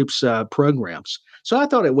the troops programs. So I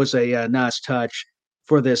thought it was a nice touch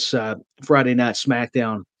for this Friday Night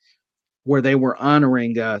SmackDown, where they were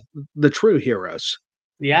honoring the true heroes.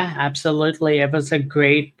 Yeah, absolutely. It was a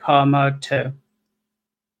great promo too.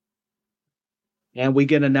 And we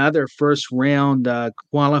get another first round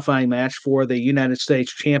qualifying match for the United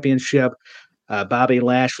States Championship. Bobby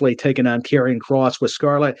Lashley taking on Karrion Kross with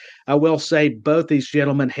Scarlett. I will say both these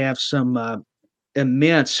gentlemen have some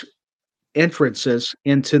immense entrances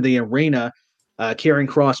into the arena. Karrion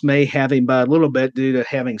Kross may have him by a little bit due to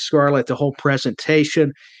having Scarlett. The whole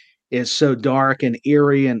presentation is so dark and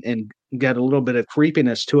eerie and got a little bit of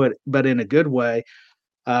creepiness to it, but in a good way.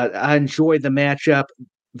 I enjoyed the matchup.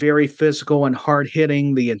 Very physical and hard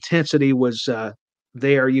hitting. The intensity was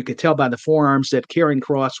there. You could tell by the forearms that Karrion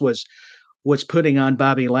Kross was putting on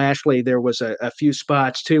Bobby Lashley. There was a few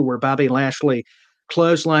spots too where Bobby Lashley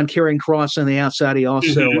clotheslined Karrion Kross on the outside. He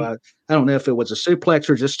also, I don't know if it was a suplex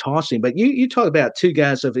or just tossing, but you talk about two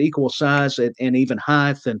guys of equal size and even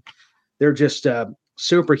height, and they're just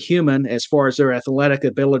superhuman as far as their athletic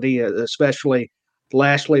ability, especially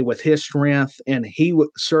Lashley with his strength, and he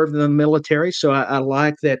served in the military. So I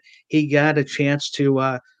like that he got a chance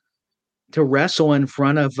to wrestle in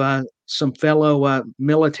front of some fellow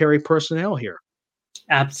military personnel here.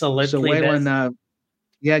 Absolutely. So Waylon,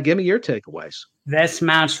 give me your takeaways. This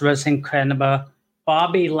match was incredible.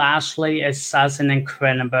 Bobby Lashley is such an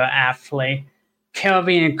incredible athlete.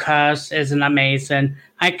 Karrion Kross is an amazing.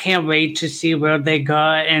 I can't wait to see where they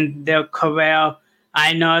go in their career.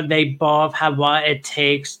 I know they both have what it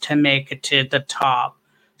takes to make it to the top.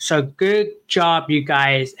 So good job, you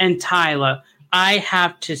guys. And Tyler, I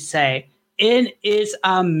have to say, it is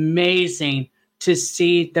amazing to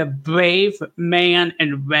see the brave men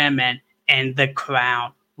and women in the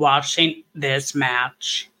crowd watching this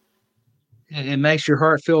match. It makes your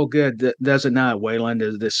heart feel good, does it not,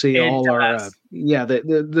 Waylon, to see all our,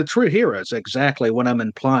 the true heroes, exactly what I'm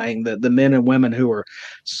implying, the men and women who are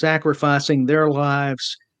sacrificing their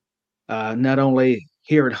lives, not only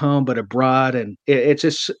here at home, but abroad. And it's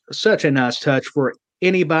just such a nice touch for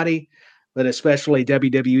anybody, but especially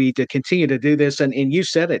WWE, to continue to do this. And you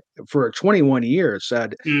said it, for 21 years.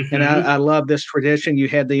 And I love this tradition. You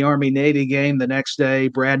had the Army-Navy game the next day.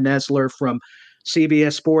 Brad Nesler from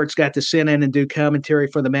CBS Sports got to sit in and do commentary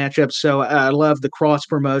for the matchup. So I love the cross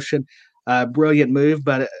promotion. Brilliant move,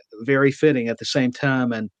 but very fitting at the same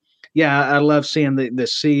time. And yeah, I love seeing the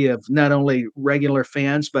sea of not only regular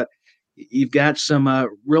fans, but you've got some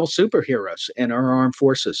real superheroes in our armed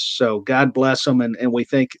forces. So God bless them, and we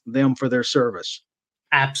thank them for their service.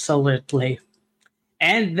 Absolutely.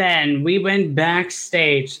 And then we went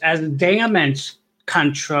backstage as damage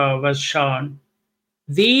control was shown.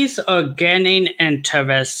 These are getting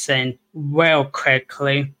interesting real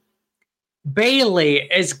quickly. Bailey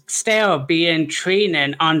is still being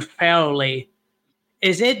treated unfairly.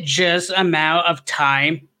 Is it just a matter of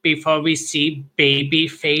time before we see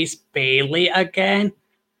babyface Bailey again?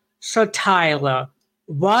 So Tyler,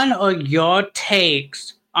 what are your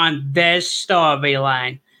takes on this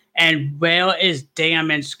storyline, and where is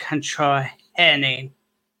damage control heading?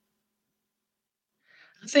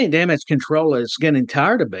 I think damage control is getting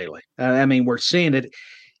tired of Bailey. I mean, we're seeing it,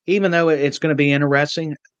 even though it's going to be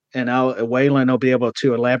interesting, and Waylon will be able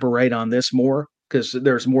to elaborate on this more because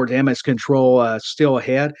there's more damage control still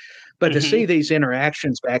ahead. But to see these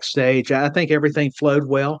interactions backstage, I think everything flowed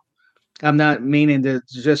well. I'm not meaning to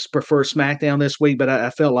just prefer SmackDown this week, but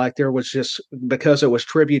I felt like there was just, because it was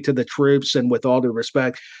tribute to the troops, and with all due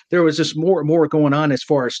respect, there was just more going on as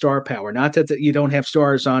far as star power. Not that you don't have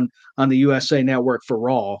stars on the USA Network for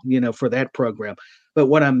Raw, for that program, but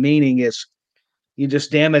what I'm meaning is you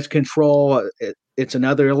just damage control. It's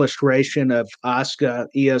another illustration of Asuka,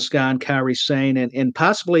 Io Sky, and Kairi Sane, and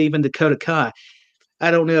possibly even Dakota Kai.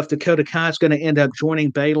 I don't know if Dakota Kai is going to end up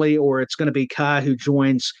joining Bailey, or it's going to be Kai who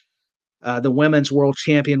joins the women's world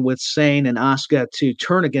champion with Sane and Asuka to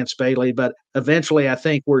turn against Bailey. But eventually, I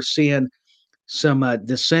think we're seeing some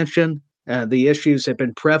dissension. The issues have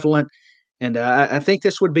been prevalent, and I think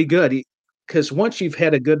this would be good, because once you've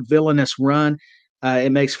had a good villainous run,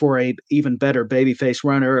 it makes for a even better babyface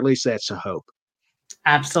run, or at least that's a hope.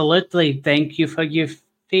 Absolutely. Thank you for your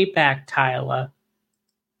feedback, Tyler.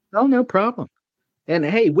 Oh, no problem. And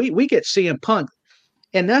hey, we get CM Punk.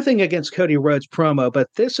 And nothing against Cody Rhodes' promo, but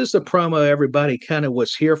this is the promo everybody kind of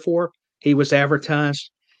was here for. He was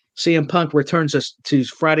advertised. CM Punk returns us to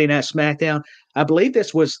Friday Night SmackDown. I believe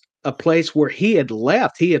this was a place where he had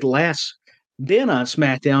left. He had last been on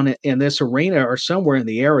SmackDown in this arena or somewhere in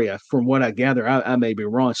the area, from what I gather. I may be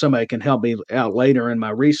wrong. Somebody can help me out later in my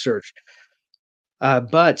research.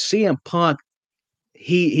 But CM Punk,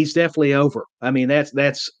 he's definitely over. I mean, that's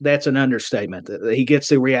an understatement. He gets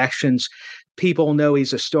the reactions. People know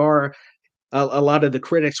he's a star. A lot of the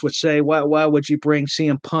critics would say, why would you bring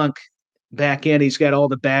CM Punk back in? He's got all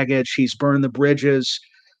the baggage. He's burned the bridges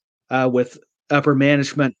with upper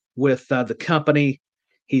management, with the company.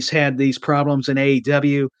 He's had these problems in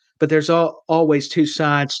AEW, but there's always two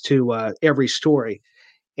sides to every story.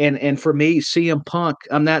 And for me, CM Punk,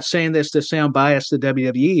 I'm not saying this to sound biased to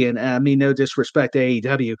WWE, and I mean no disrespect to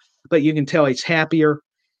AEW, but you can tell he's happier.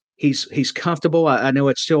 He's comfortable. I know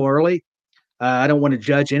it's still early. I don't want to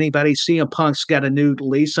judge anybody. CM Punk's got a new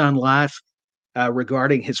lease on life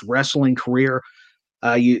regarding his wrestling career.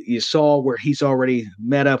 You saw where he's already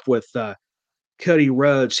met up with Cody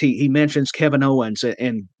Rhodes. He mentions Kevin Owens,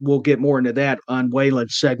 and we'll get more into that on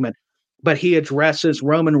Waylon's segment. But he addresses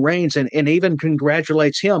Roman Reigns and even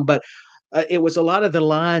congratulates him. But it was a lot of the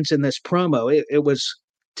lines in this promo. It was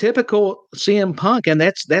typical CM Punk, and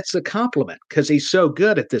that's a compliment, because he's so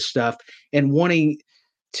good at this stuff and wanting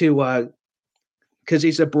to because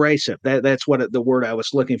he's abrasive. That's what the word I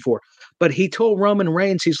was looking for. But he told Roman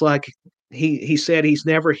Reigns, he's like, he said he's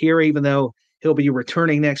never here, even though he'll be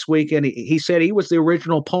returning next week. And he said he was the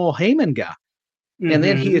original Paul Heyman guy. Mm-hmm. And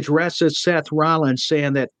then he addresses Seth Rollins,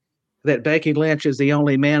 saying that Becky Lynch is the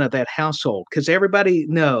only man of that household. Because everybody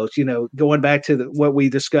knows, going back to what we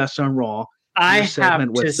discussed on Raw, I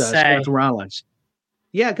have to say, Seth Rollins.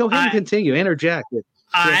 Yeah, go ahead and continue. Interject.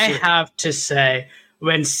 I have to say,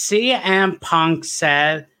 when CM Punk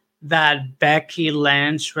said that Becky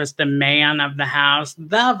Lynch was the man of the house,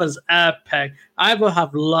 that was epic. I would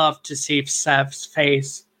have loved to see Seth's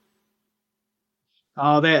face.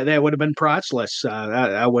 Oh, that would have been priceless.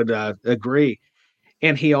 I would agree.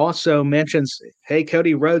 And he also mentions, hey,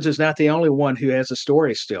 Cody Rhodes is not the only one who has a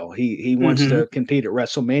story still. He wants to compete at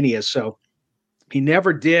WrestleMania. So he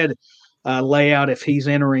never did lay out if he's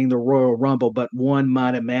entering the Royal Rumble, but one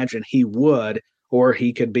might imagine he would, or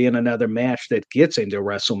he could be in another match that gets him to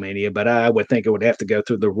WrestleMania. But I would think it would have to go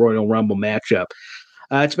through the Royal Rumble matchup.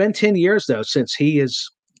 It's been 10 years, though, since he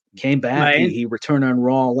came back. Right. He returned on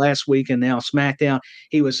Raw last week and now SmackDown.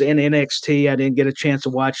 He was in NXT. I didn't get a chance to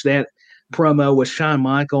watch that promo with Shawn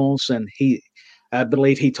Michaels, and I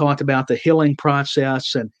believe he talked about the healing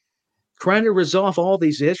process and trying to resolve all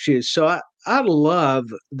these issues. So I love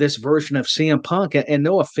this version of CM Punk, and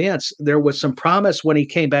no offense, there was some promise when he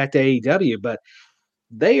came back to AEW, but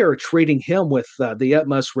they are treating him with the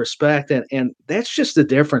utmost respect, and that's just the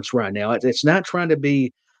difference right now. It's not trying to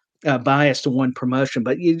be biased to one promotion,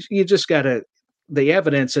 but you just got to. The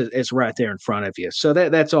evidence is right there in front of you. So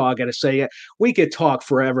that's all I got to say. We could talk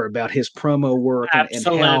forever about his promo work and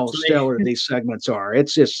how Absolutely. stellar these segments are.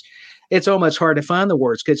 It's almost hard to find the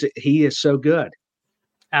words because he is so good.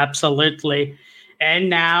 Absolutely. And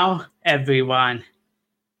now, everyone,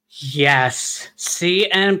 yes,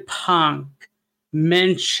 CM Punk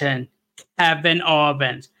mentioned Kevin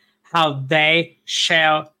Owens, how they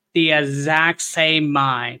share the exact same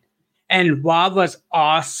mind. And what was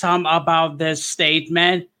awesome about this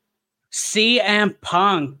statement, CM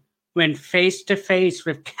Punk went face to face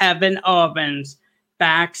with Kevin Owens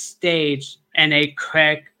backstage in a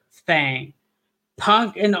quick thing.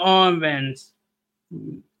 Punk and Owens,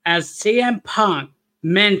 as CM Punk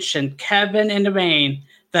mentioned Kevin in the ring,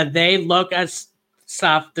 that they look at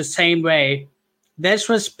stuff the same way. This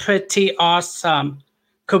was pretty awesome.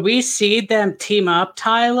 Could we see them team up,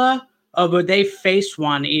 Tyler, or would they face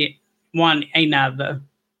one another?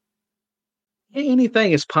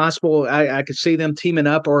 Anything is possible. I could see them teaming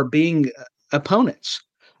up or being opponents.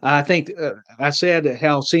 I think I said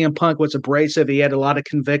how CM Punk was abrasive. He had a lot of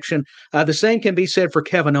conviction. The same can be said for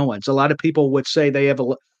Kevin Owens. A lot of people would say they have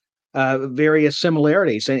various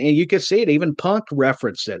similarities, and you could see it. Even Punk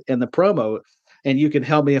referenced it in the promo, and you can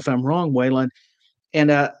help me if I'm wrong, Waylon.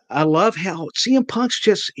 And I love how CM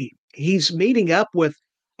Punk's he's meeting up with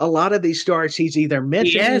a lot of these stars he's either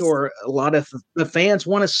mentioning or a lot of the fans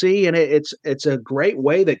want to see, and it's a great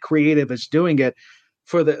way that creative is doing it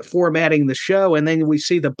for the formatting the show. And then we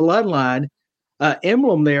see the Bloodline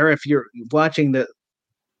emblem there. If you're watching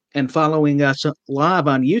and following us live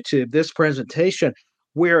on YouTube, this presentation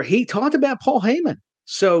where he talked about Paul Heyman.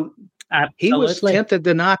 So he was tempted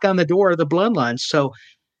to knock on the door of the Bloodline. So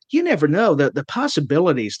you never know the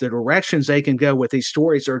possibilities, the directions they can go with these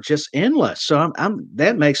stories are just endless. So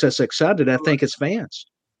that makes us excited, I think, as fans.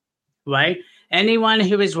 Right. Anyone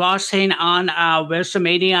who is watching on our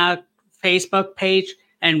WrestleMania Facebook page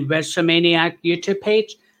and WrestleMania YouTube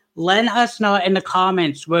page, let us know in the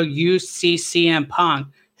comments where you see CM Punk.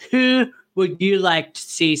 Who would you like to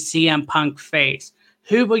see CM Punk face?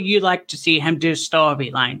 Who would you like to see him do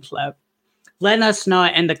storyline flip? Let us know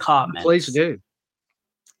in the comments. Please do.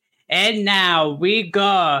 And now we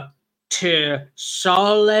go to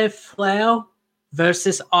Charlotte Flair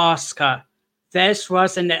versus Asuka. This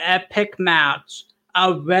was an epic match,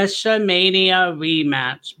 a WrestleMania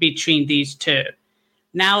rematch between these two.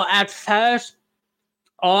 Now, at first,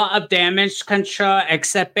 all of Damage Control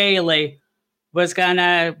except Bayley was going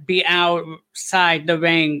to be outside the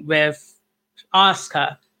ring with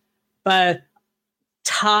Asuka. But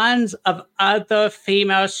tons of other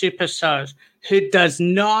female superstars who does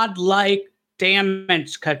not like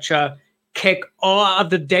Damage Control kick all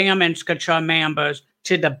of the Damage Control members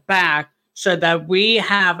to the back so that we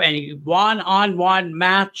have a one-on-one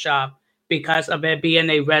matchup because of it being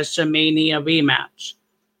a WrestleMania rematch.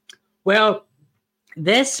 Well,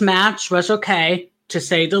 this match was okay, to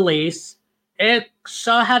say the least. It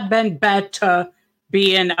so had been better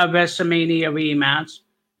being a WrestleMania rematch,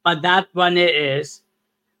 but that one it is.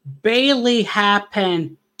 Bayley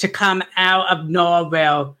happened to come out of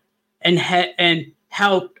nowhere and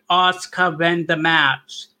helped Asuka win the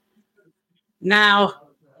match. Now,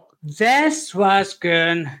 this was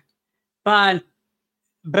good, but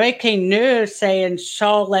breaking news saying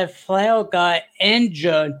Charlotte Flair got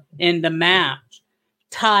injured in the match.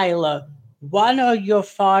 Tyler, what are your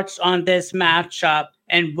thoughts on this matchup,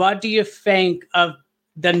 and what do you think of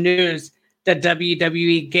the news that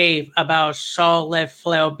WWE gave about Charlotte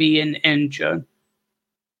Flair being injured?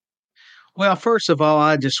 Well, first of all,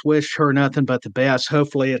 I just wish her nothing but the best.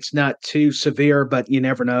 Hopefully it's not too severe, but you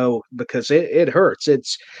never know because it hurts.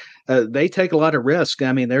 They take a lot of risk.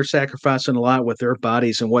 I mean, they're sacrificing a lot with their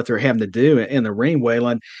bodies and what they're having to do in the ring,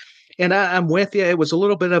 Waylon. And I'm with you. It was a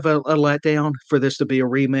little bit of a letdown for this to be a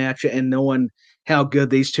rematch and knowing how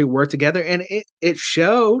good these two work together. And it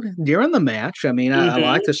showed during the match. I mean, I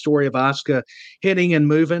like the story of Asuka hitting and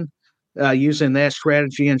moving, using that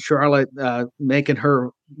strategy, and Charlotte making her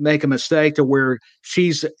make a mistake to where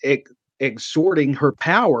she's exerting her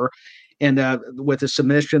power. And with the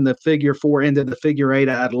submission, the figure 4 into the figure 8,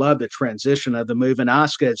 I'd love the transition of the move. And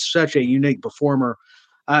Asuka is such a unique performer.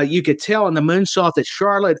 You could tell in the moonsault that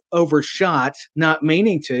Charlotte overshot, not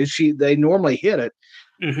meaning to. They normally hit it,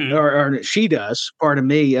 or she does. Pardon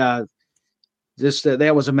me. That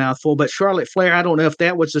was a mouthful. But Charlotte Flair, I don't know if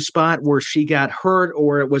that was the spot where she got hurt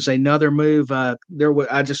or it was another move. I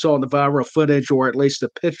just saw in the viral footage, or at least the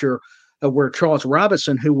picture where Charles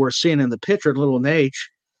Robinson, who we're seeing in the picture, Little Nate,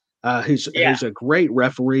 who's a great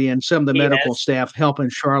referee, and some of the medical staff helping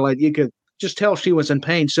Charlotte. You could just tell she was in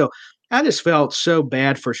pain. So I just felt so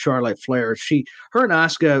bad for Charlotte Flair. Her and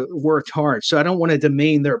Asuka worked hard, so I don't want to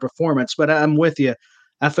demean their performance, but I'm with you.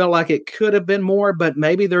 I felt like it could have been more, but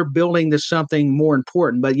maybe they're building to something more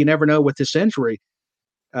important. But you never know with this injury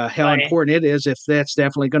how important it is, if that's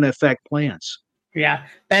definitely going to affect plans. Yeah.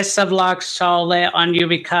 Best of luck, Charlotte, on your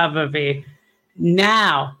recovery.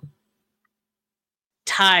 Now,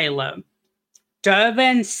 Tyler,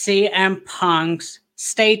 during CM Punk's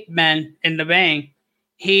statement in the ring,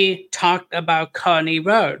 he talked about Cody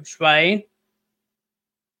Rhodes, right?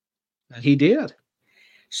 He did.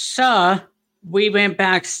 So we went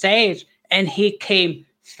backstage and he came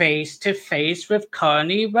face to face with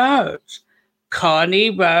Cody Rhodes. Cody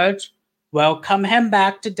Rhodes welcomed him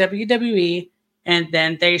back to WWE, and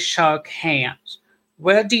then they shook hands.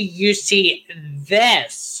 Where do you see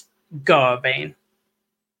this going?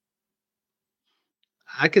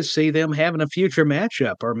 I could see them having a future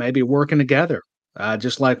matchup, or maybe working together,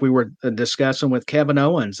 just like we were discussing with Kevin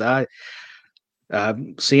Owens.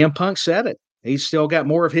 CM Punk said it. He's still got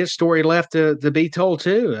more of his story left to be told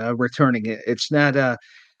too. Returning it's not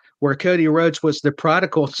where Cody Rhodes was the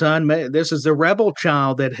prodigal son. This is the rebel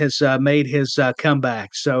child that has made his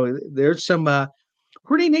comeback. So there's some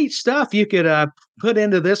pretty neat stuff you could put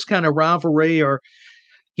into this kind of rivalry, or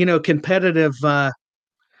competitive.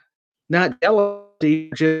 Not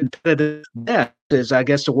jealousy, just competitive. Is I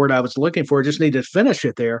guess the word I was looking for. Just need to finish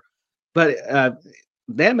it there, but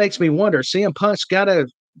that makes me wonder. CM Punk's got to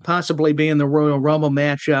possibly be in the Royal Rumble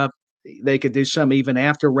matchup. They could do something even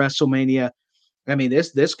after WrestleMania. I mean,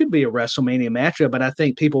 this could be a WrestleMania matchup, but I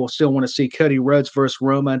think people will still want to see Cody Rhodes versus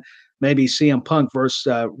Roman, maybe CM Punk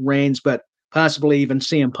versus Reigns, but possibly even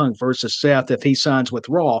CM Punk versus Seth if he signs with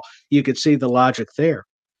Raw. You could see the logic there.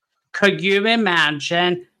 Could you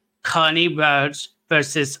imagine Cody Rhodes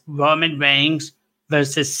versus Roman Reigns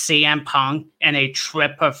versus CM Punk in a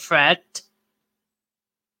triple threat?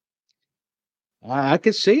 I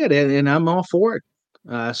could see it, and I'm all for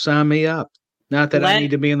it. Sign me up. Not that I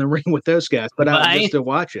need to be in the ring with those guys, but I'll just to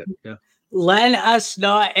watch it. Yeah. Let us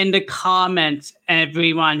know in the comments,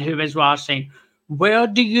 everyone who is watching, where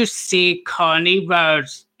do you see Cody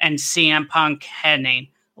Rhodes and CM Punk heading?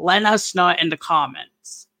 Let us know in the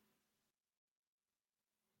comments.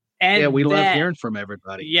 And we love hearing from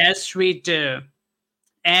everybody. Yes, we do.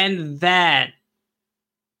 And then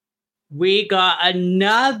we got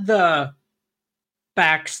another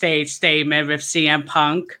backstage statement with CM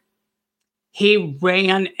Punk. He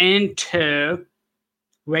ran into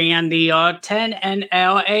Randy Orton and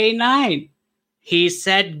LA Knight. He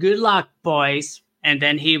said, "Good luck, boys," and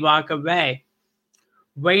then he walked away.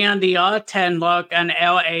 Randy Orton looked at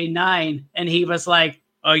LA Knight and he was like,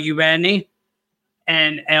 "Are you ready?"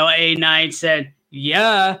 And LA Knight said,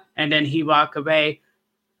 "Yeah," and then he walked away.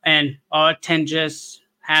 And Orton just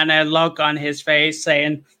had a look on his face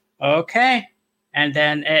saying, "Okay." And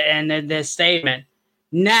then it ended this statement.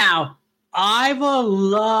 Now, I would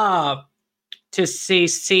love to see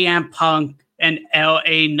CM Punk and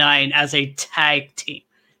LA Knight as a tag team.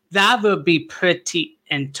 That would be pretty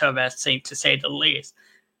interesting, to say the least.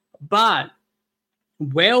 But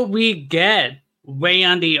will we get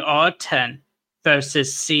Randy Orton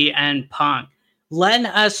versus CM Punk? Let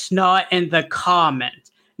us know in the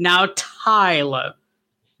comments. Now, Tyler,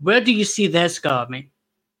 where do you see this going?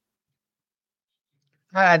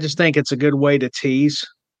 I just think it's a good way to tease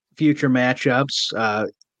future matchups,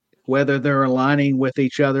 whether they're aligning with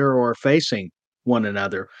each other or facing one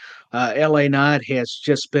another. LA Knight has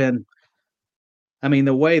just been, I mean,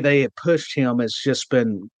 the way they have pushed him has just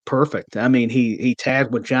been perfect. I mean, he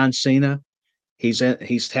tagged with John Cena. He's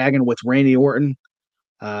tagging with Randy Orton.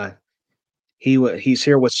 He's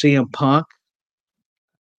here with CM Punk.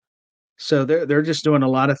 So they're just doing a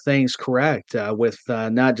lot of things correct with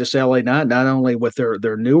not just LA Knight, not only with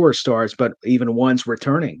their newer stars, but even ones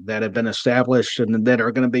returning that have been established and that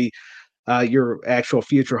are going to be your actual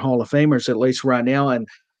future Hall of Famers, at least right now. And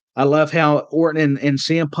I love how Orton and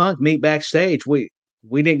CM Punk meet backstage. We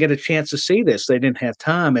didn't get a chance to see this. They didn't have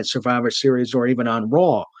time at Survivor Series or even on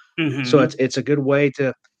Raw. Mm-hmm. So it's a good way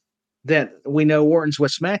that we know Orton's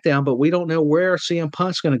with SmackDown, but we don't know where CM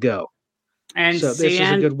Punk's going to go. And so this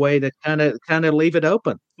is a good way to kind of leave it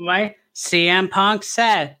open. Right. CM Punk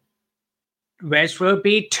said, "This will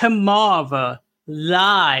be tomorrow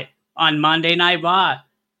live on Monday Night Raw."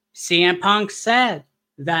 CM Punk said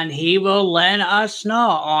that he will let us know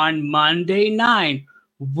on Monday night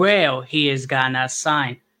where he is gonna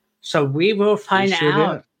sign. So we will find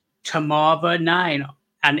out tomorrow night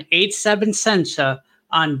an 8/7 censor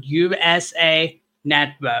on USA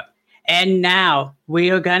Network. And now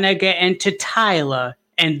we are going to get into Tyler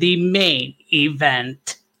and the main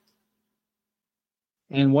event.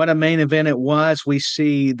 And what a main event it was. We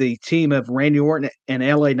see the team of Randy Orton and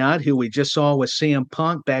LA Knight, who we just saw with CM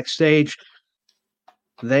Punk backstage.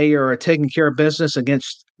 They are taking care of business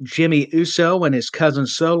against Jimmy Uso and his cousin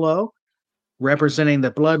Solo, representing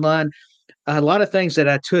the Bloodline. A lot of things that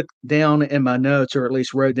I took down in my notes, or at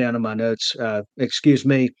least wrote down in my notes,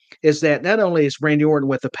 is that not only is Randy Orton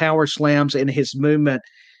with the power slams and his movement,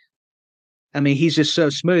 I mean, he's just so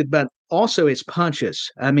smooth, but also his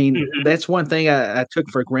punches. I mean, that's one thing I took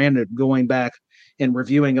for granted going back and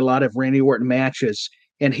reviewing a lot of Randy Orton matches,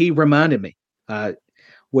 and he reminded me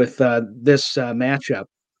with this matchup.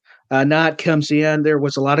 Knight comes in. There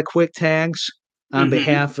was a lot of quick tags on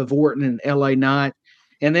behalf of Orton and LA Knight.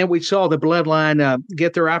 And then we saw the Bloodline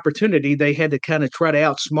get their opportunity. They had to kind of try to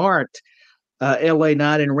outsmart LA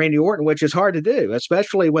Knight and Randy Orton, which is hard to do,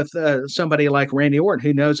 especially with somebody like Randy Orton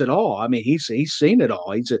who knows it all. I mean, he's seen it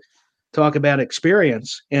all. He's talk about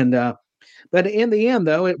experience. And but in the end,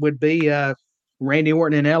 though, it would be Randy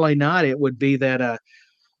Orton and LA Knight. It would be that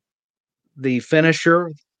the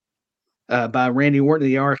finisher by Randy Orton,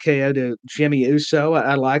 the RKO to Jimmy Uso.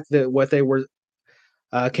 I like what they were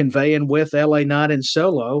conveying with LA Knight and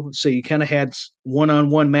Solo. So you kind of had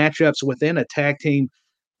one-on-one matchups within a tag team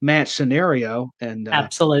match scenario. And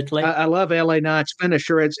absolutely, I love LA Knight's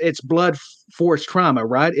finisher. It's blood force trauma,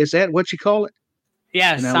 right? Is that what you call it?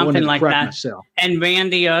 Yeah, and something like that. Myself. And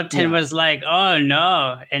Randy Orton was like, "Oh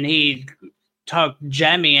no!" And he took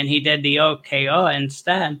Jimmy and he did the OKO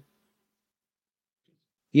instead.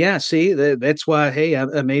 Yeah, see, that's why, hey,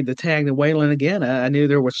 I made the tag to Waylon again. I knew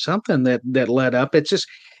there was something that led up. It's just,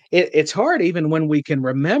 it's hard even when we can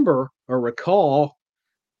remember or recall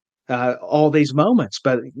all these moments.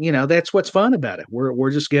 But, that's what's fun about it. We're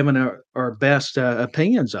just giving our best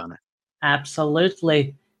opinions on it.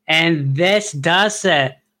 Absolutely. And this does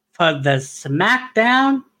it for the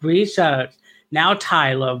SmackDown results. Now,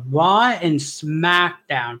 Tyler, Raw and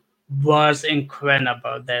SmackDown was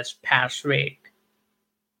incredible this past week.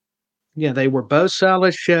 Yeah, they were both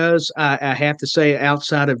solid shows. I have to say,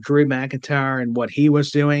 outside of Drew McIntyre and what he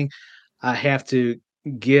was doing, I have to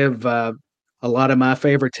give a lot of my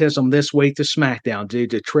favoritism this week to SmackDown due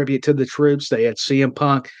to tribute to the troops. They had CM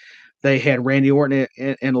Punk. They had Randy Orton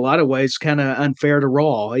in a lot of ways kind of unfair to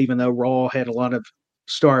Raw, even though Raw had a lot of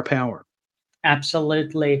star power.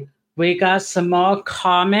 Absolutely. We got some more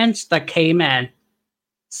comments that came in.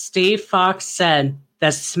 Steve Fox said, the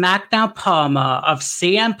SmackDown promo of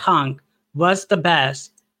CM Punk was the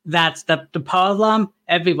best. That's the problem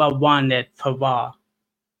everyone wanted for Raw.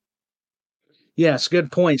 Yes,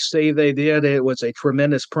 good point, Steve. They did. It was a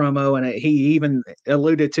tremendous promo, and he even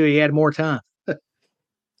alluded to he had more time.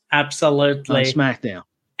 Absolutely. On SmackDown.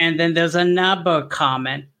 And then there's another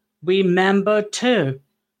comment. Remember, too,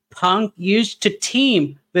 Punk used to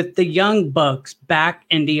team with the Young Bucks back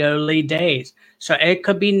in the early days. So it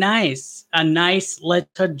could be nice. A nice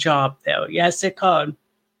little job there. Yes, it could.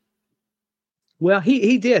 Well,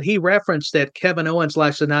 he did. He referenced that Kevin Owens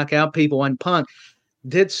likes to knock out people, and Punk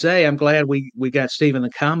did say, I'm glad we got Steve in the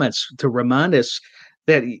comments to remind us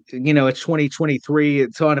that, it's 2023,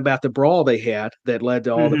 talking about the brawl they had that led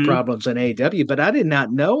to all the problems in AEW. But I did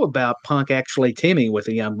not know about Punk actually teaming with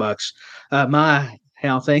the Young Bucks.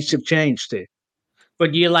 How things have changed, too.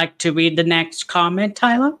 Would you like to read the next comment,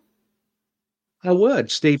 Tyler? I would.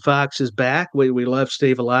 Steve Fox is back. We love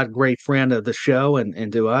Steve a lot. Great friend of the show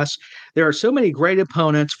and to us. There are so many great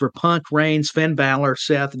opponents for Punk, Reigns, Finn Balor,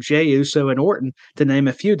 Seth, Jey Uso, and Orton, to name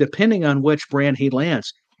a few, depending on which brand he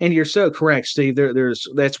lands. And you're so correct, Steve.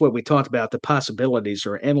 That's what we talked about. The possibilities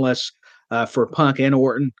are endless for Punk and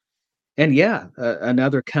Orton. And yeah,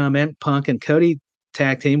 another comment, Punk and Cody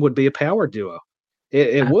tag team would be a power duo.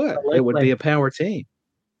 It would. It would be a power team.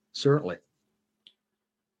 Certainly.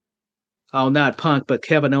 Oh, not Punk, but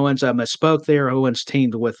Kevin Owens. I misspoke there. Owens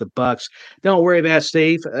teamed with the Bucks. Don't worry about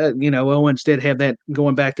Steve. Owens did have that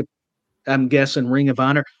going back to, I'm guessing, Ring of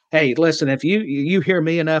Honor. Hey, listen, if you hear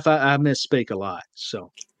me enough, I misspeak a lot. So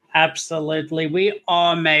absolutely, we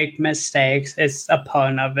all make mistakes. It's a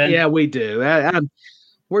part of it. Yeah, we do.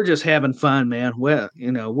 We're just having fun, man. Well,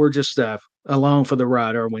 we're just along for the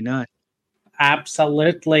ride, are we not?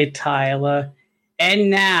 Absolutely, Tyler. And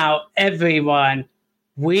now, everyone,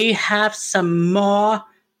 we have some more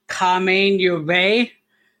coming your way,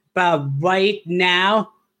 but right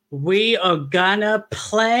now we are gonna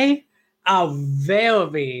play our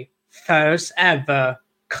very first ever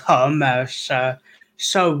commercial.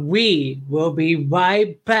 So we will be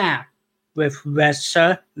right back with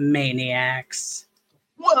Wrestlemaniacs.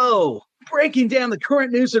 Whoa! Breaking down the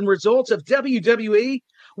current news and results of WWE.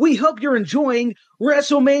 We hope you're enjoying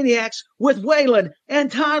Wrestlemaniacs with Waylon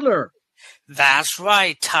and Tyler. That's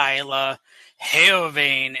right, Tyler.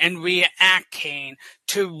 Hearing and reacting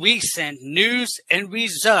to recent news and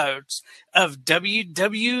results of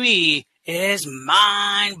WWE is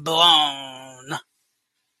mind blown.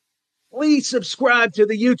 Please subscribe to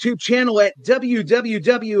the YouTube channel at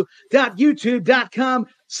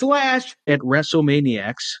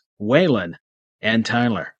www.youtube.com/@WrestleManiacs, Waylon and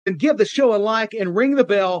Tyler. And give the show a like and ring the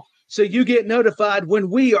bell so you get notified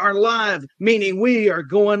when we are live, meaning we are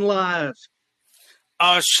going live.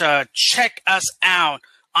 Also, check us out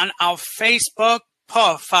on our Facebook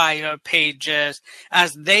profile pages,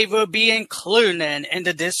 as they will be included in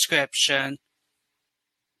the description.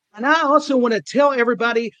 And I also want to tell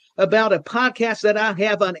everybody about a podcast that I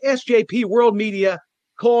have on SJP World Media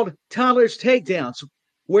called Tyler's Takedowns,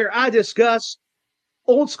 where I discuss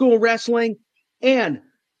old school wrestling and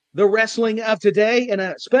the wrestling of today. And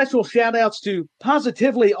a special shout outs to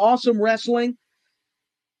Positively Awesome Wrestling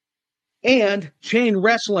and Chain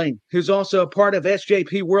Wrestling, who's also a part of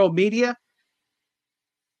SJP World Media.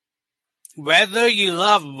 Whether you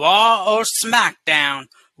love Raw or SmackDown,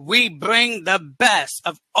 we bring the best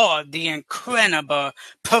of all the incredible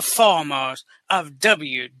performers of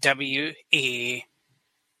WWE.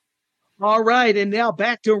 All right, and now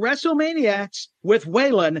back to Wrestlemaniacs with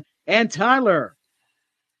Waylon and Tyler.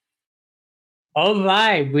 All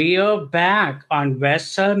right, we are back on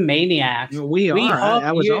Wrestlemaniacs. We are.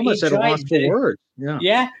 I was almost at a loss for words.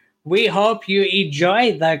 Yeah, we hope you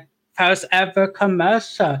enjoyed the first ever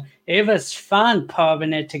commercial. It was fun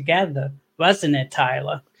putting it together, wasn't it,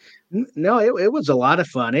 Tyler? No, it was a lot of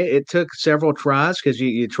fun. It took several tries because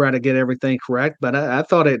you try to get everything correct, but I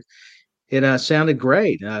thought it sounded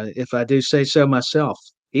great, if I do say so myself.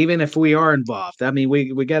 Even if we are involved, I mean,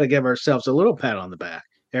 we got to give ourselves a little pat on the back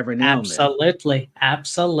every now and then.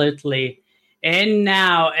 Absolutely. And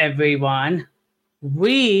now, everyone,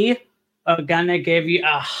 we are gonna give you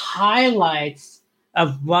a highlights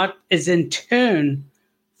of what is in tune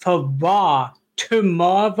for Raw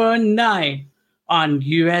tomorrow night on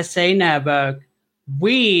USA Network.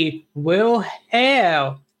 We will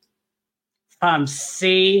hear from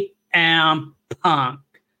CM Punk.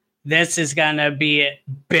 This is gonna be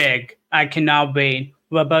big. I cannot wait.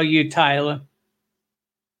 What about you, Tyler?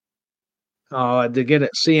 To get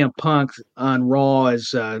at CM Punk on Raw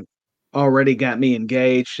has already got me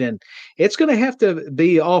engaged, and it's going to have to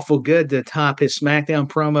be awful good to top his SmackDown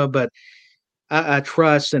promo, but I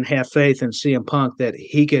trust and have faith in CM Punk that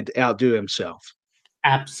he could outdo himself.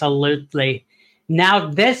 Absolutely. Now,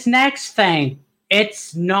 this next thing,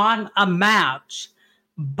 it's not a match,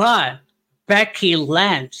 but Becky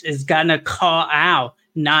Lynch is going to call out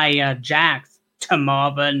Nia Jax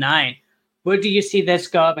tomorrow night. Where do you see this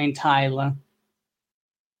going, Tyler?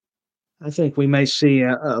 I think we may see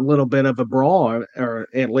a little bit of a brawl, or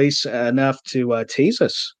at least enough to tease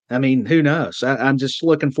us. I mean, who knows? I'm just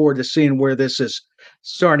looking forward to seeing where this is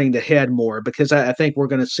starting to head more, because I think we're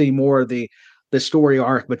going to see more of the story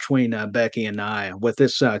arc between Becky and Nia with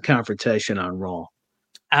this confrontation on Raw.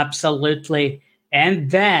 Absolutely.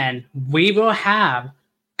 And then we will have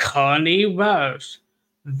Cody Rhodes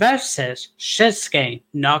versus Shinsuke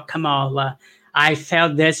Nakamura. I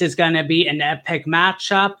felt this is going to be an epic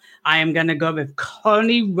matchup. I am going to go with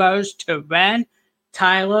Cody Rhodes to win.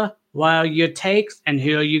 Tyler, what are your takes, and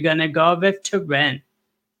who are you going to go with to win?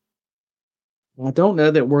 I don't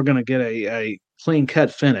know that we're going to get a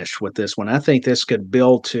clean-cut finish with this one. I think this could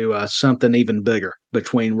build to something even bigger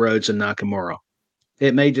between Rhodes and Nakamura.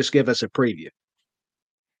 It may just give us a preview.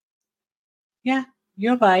 Yeah,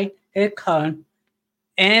 you're right. It could.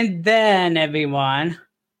 And then, everyone,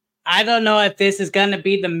 I don't know if this is going to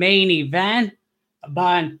be the main event,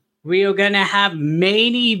 but we are going to have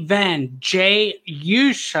main event Jey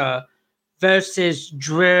Uso versus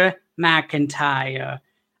Drew McIntyre.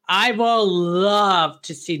 I will love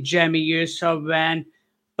to see Jimmy Uso win,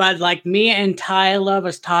 but like me and Tyler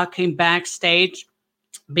was talking backstage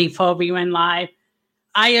before we went live,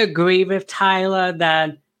 I agree with Tyler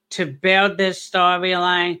that to build this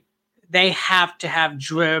storyline, they have to have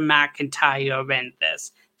Drew McIntyre win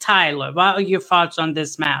this. Tyler, what are your thoughts on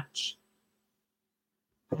this match?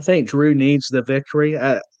 I think Drew needs the victory.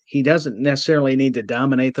 He doesn't necessarily need to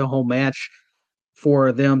dominate the whole match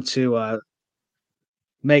for them to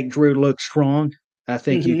make Drew look strong. I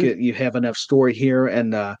think you have enough story here.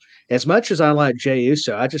 And as much as I like Jey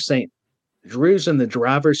Uso, I just think Drew's in the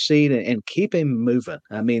driver's seat and keep him moving.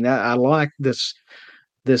 I mean, I like this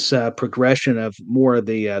this progression of more of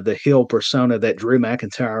the heel persona that Drew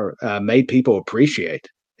McIntyre made people appreciate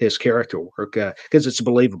his character work because it's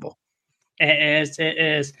believable. It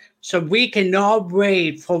is. So we cannot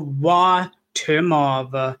wait for Raw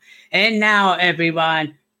tomorrow. And now,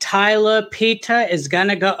 everyone, Tyler Peter is going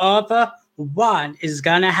to go over what is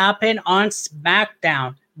going to happen on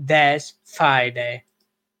SmackDown this Friday.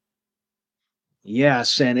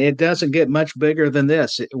 Yes, and it doesn't get much bigger than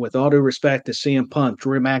this. With all due respect to CM Punk,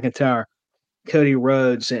 Drew McIntyre, Cody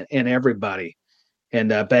Rhodes, and everybody, and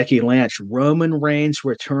Becky Lynch, Roman Reigns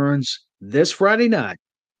returns this Friday night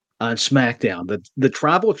on SmackDown. The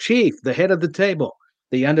Tribal Chief, the head of the table,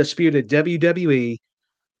 the undisputed WWE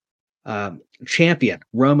champion,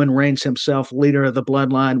 Roman Reigns himself, leader of the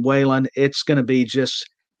Bloodline, Waylon. It's going to be just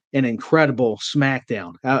an incredible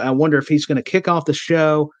SmackDown. I wonder if he's going to kick off the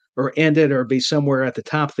show or end it or be somewhere at the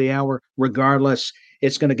top of the hour. Regardless,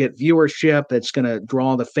 it's going to get viewership. It's going to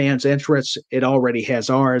draw the fans' interest. It already has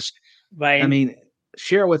ours. Right. I mean,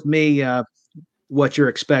 share with me what you're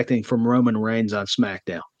expecting from Roman Reigns on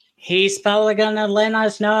SmackDown. He's probably going to let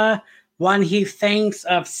us know when he thinks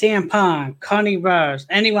of CM Punk, Cody Rhodes,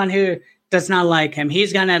 anyone who does not like him.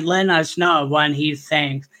 He's going to let us know when he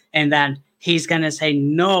thinks, and then he's going to say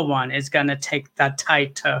no one is going to take the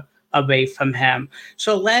title away from him.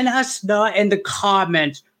 So let us know in the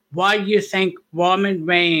comments what you think Roman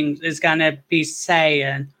Reigns is going to be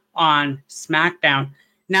saying on SmackDown.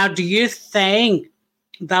 Now, do you think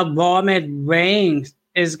that Roman Reigns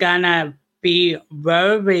is going to be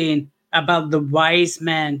worrying about the wise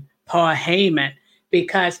man, Paul Heyman?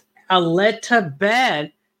 Because a little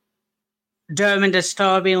bit during the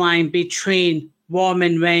storyline between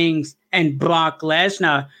Roman Reigns and Brock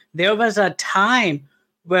Lesnar, there was a time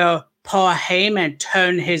where Paul Heyman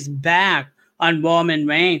turned his back on Roman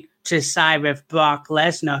Reigns to side with Brock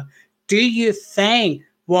Lesnar. Do you think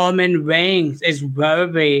Roman Reigns is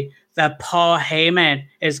worried that Paul Heyman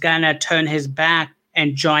is going to turn his back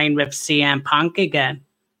and join with CM Punk again?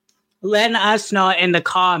 Let us know in the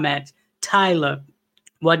comments. Tyler,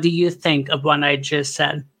 what do you think of what I just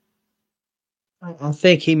said? I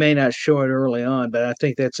think he may not show it early on, but I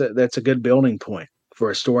think that's a good building point for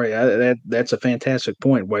a story. That's a fantastic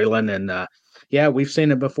point, Waylon. And yeah, we've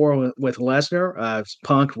seen it before with Lesnar.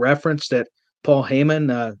 Punk referenced that Paul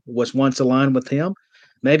Heyman was once aligned with him.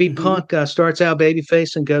 Maybe Punk starts out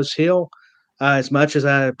babyface and goes heel. As much as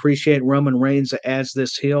I appreciate Roman Reigns as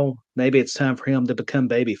this heel, maybe it's time for him to become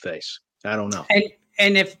babyface. I don't know.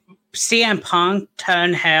 And if CM Punk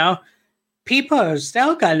turn heel, people are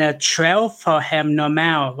still gonna trail for him no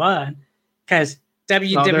matter what, because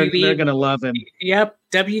WWE they're gonna love him. Yep,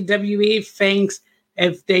 WWE thinks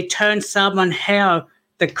if they turn someone heel,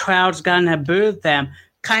 the crowd's gonna boo them.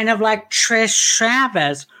 Kind of like Trish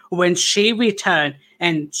Stratus when she returned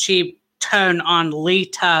and she turned on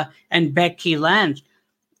Lita and Becky Lynch.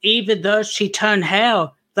 Even though she turned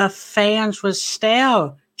heel, the fans were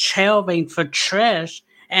still cheering for Trish,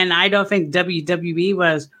 and I don't think WWE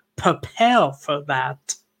was prepared for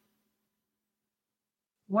that.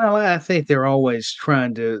 Well, I think they're always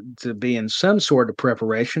trying to be in some sort of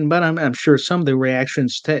preparation, but I'm sure some of the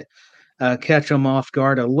reactions catch them off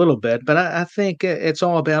guard a little bit. But I think it's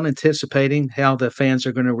all about anticipating how the fans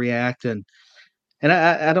are going to react, and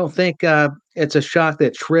I don't think it's a shock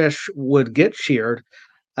that Trish would get cheered.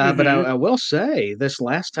 But I will say this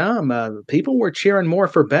last time, people were cheering more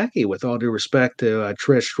for Becky, with all due respect to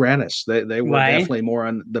Trish Stratus. They were definitely more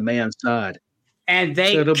on the man's side. And so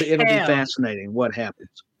it'll be fascinating what happens.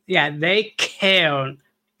 Yeah, they killed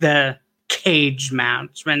the cage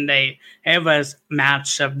match it was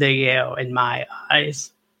match of the year in my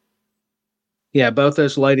eyes. Yeah, both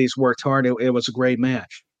those ladies worked hard. It was a great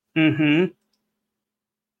match.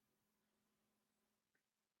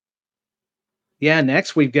 Yeah,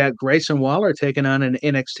 next we've got Grayson Waller taking on an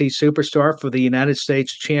NXT superstar for the United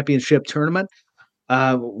States Championship Tournament.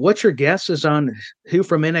 What's your guesses on who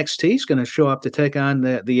from NXT is going to show up to take on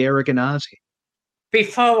the arrogant Aussie?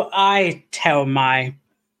 Before I tell my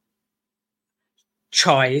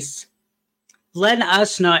choice, let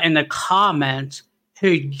us know in the comments who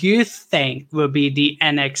you think will be the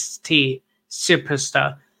NXT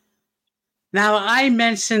superstar. Now, I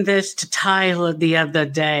mentioned this to Tyler the other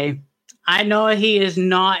day. I know he is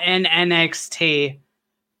not in NXT,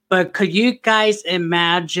 but could you guys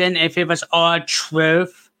imagine if it was all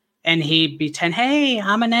truth and he pretend, hey,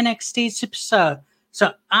 I'm an NXT superstar,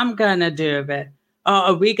 so I'm going to do it. Or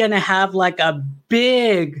are we going to have like a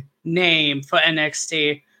big name for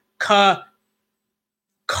NXT?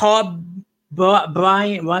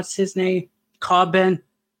 Brian, what's his name? Corbin?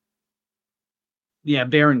 Yeah,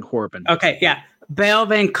 Baron Corbin. Okay, yeah.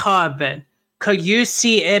 Baron Corbin. Could you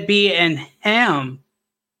see it being him?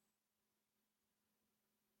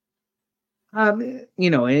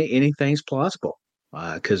 Anything's plausible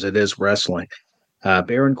because it is wrestling.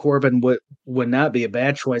 Baron Corbin would not be a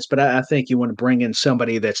bad choice, but I think you want to bring in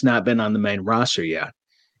somebody that's not been on the main roster yet.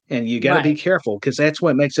 And you got to be careful because that's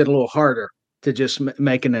what makes it a little harder to just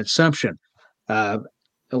make an assumption. A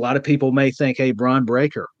lot of people may think, hey, Braun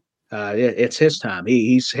Breaker, it's his time.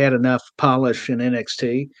 He's had enough polish in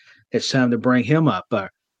NXT. It's time to bring him up.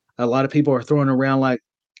 A lot of people are throwing around like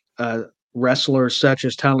wrestlers such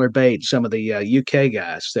as Tyler Bate, some of the UK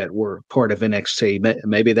guys that were part of NXT.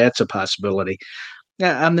 Maybe that's a possibility.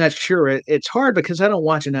 I'm not sure. It's hard because I don't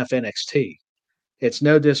watch enough NXT. It's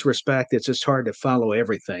no disrespect. It's just hard to follow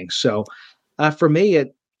everything. So for me,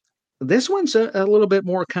 this one's a little bit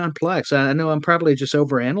more complex. I know I'm probably just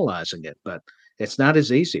overanalyzing it, but it's not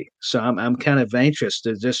as easy. So I'm kind of anxious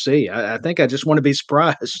to just see. I think I just want to be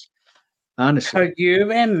surprised, honestly. Could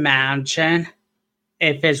you imagine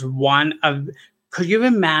if it's could you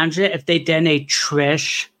imagine if they did a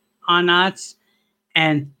Trish on us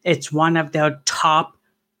and it's one of their top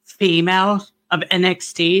females of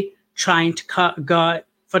NXT trying to go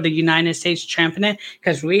for the United States championship?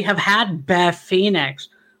 Because we have had Beth Phoenix.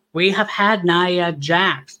 We have had Nia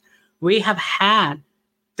Jax. We have had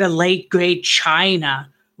the late great Chyna.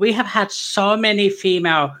 We have had so many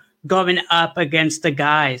female going up against the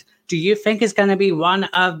guys. Do you think it's going to be one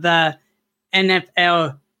of the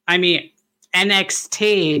NXT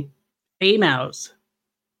females?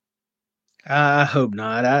 I hope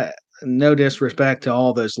not. No disrespect to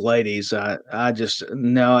all those ladies. I just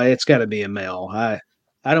no. It's got to be a male. I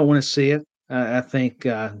don't want to see it. I think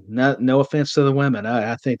no offense to the women.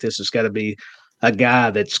 I think this has got to be a guy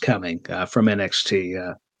that's coming from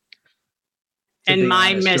NXT. And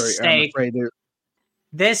my mistake.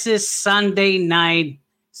 This is Sunday night.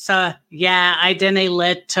 So, yeah, I didn't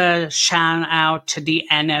let shout out to the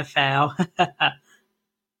NFL.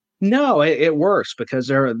 No, it works because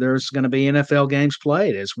there's going to be NFL games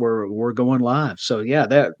played as we're going live. So yeah,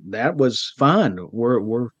 that was fun.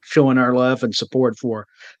 We're showing our love and support for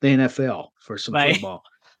the NFL for some football.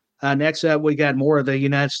 Next up, we got more of the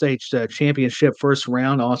United States Championship first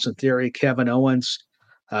round. Austin Theory, Kevin Owens.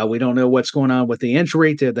 We don't know what's going on with the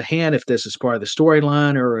injury to the hand, if this is part of the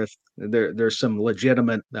storyline or if there's some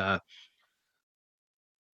legitimate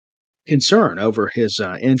concern over his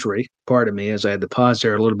injury. Pardon me as I had to pause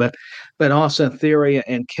there a little bit. But Austin Theory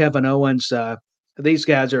and Kevin Owens, these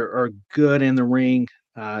guys are good in the ring.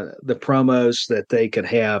 The promos that they could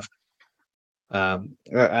have,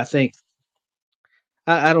 I think,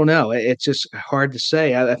 I don't know. It's just hard to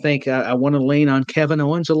say. I think I want to lean on Kevin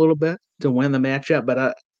Owens a little bit to win the matchup,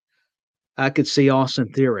 but I could see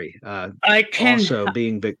Austin Theory also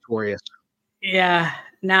being victorious. Yeah.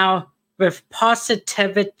 Now, with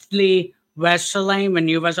Positively Wrestling, when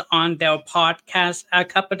you was on their podcast a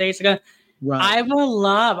couple of days ago,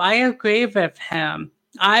 I agree with him.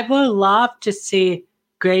 I would love to see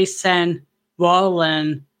Grayson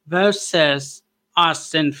Waller versus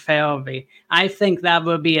Austin Theory. I think that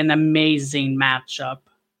would be an amazing matchup.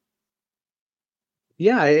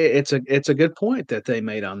 Yeah, it's a good point that they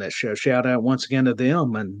made on that show. Shout out once again to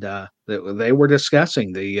them, and they were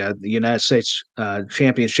discussing the United States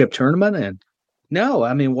Championship tournament. And no,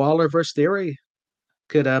 I mean Waller versus Theory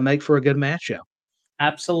could make for a good matchup.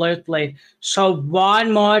 Absolutely. So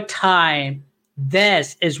one more time,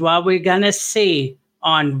 this is what we're gonna see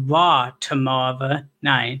on Raw tomorrow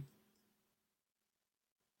night.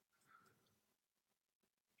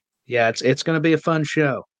 Yeah, it's going to be a fun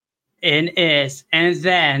show. It is. And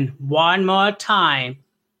then one more time,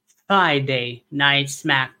 Friday Night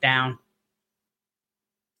SmackDown.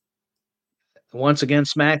 Once again,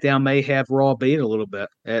 SmackDown may have Raw beat a little bit,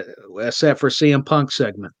 except for CM Punk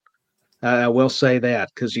segment. I will say that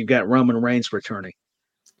because you've got Roman Reigns returning.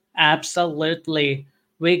 Absolutely.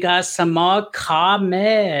 We got some more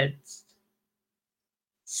comments.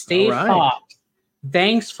 Steve Fox,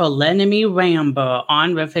 thanks for letting me ramble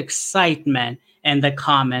on with excitement in the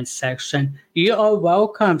comments section. You are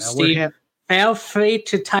welcome, Steve. Feel free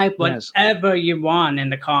to type whatever you want in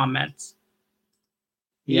the comments.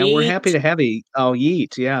 Yeah, we're happy to have you. Oh,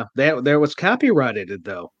 yeet. Yeah, there was copyrighted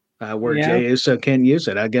though, where Jey Uso can't use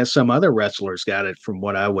it. I guess some other wrestlers got it from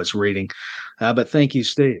what I was reading. But thank you,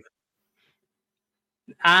 Steve.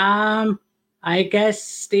 I guess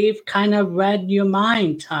Steve kind of read your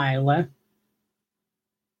mind, Tyler.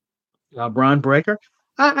 Braun Breaker.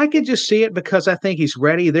 I could just see it because I think he's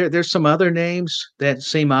ready. There's some other names that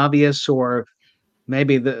seem obvious, or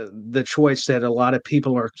maybe the choice that a lot of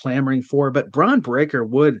people are clamoring for. But Braun Breaker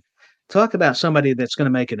would talk about somebody that's going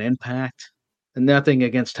to make an impact. And nothing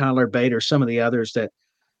against Tyler Bate or some of the others that,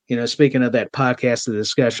 speaking of that podcast, the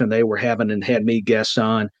discussion they were having and had me guests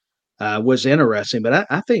on was interesting. But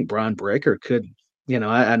I think Bron Breakker could,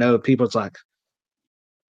 I know people's like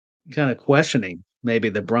kind of questioning maybe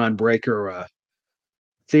the Bron Breakker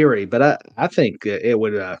theory, but I think it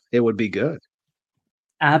would be good.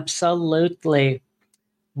 Absolutely.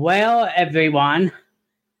 Well, everyone,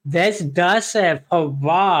 this does it for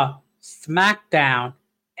Raw, SmackDown,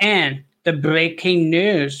 and the breaking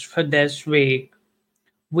news for this week.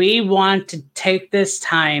 We want to take this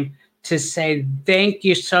time to say thank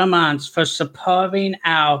you so much for supporting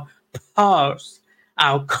our posts,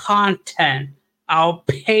 our content, our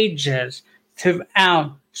pages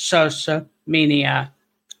throughout social media.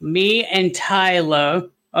 Me and Tyler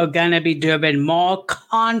are going to be doing more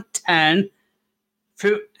content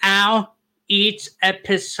throughout each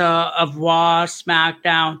episode of Raw,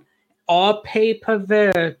 SmackDown, or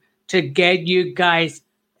pay-per-view to get you guys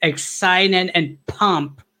excited and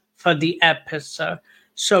pumped for the episode.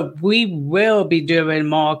 So we will be doing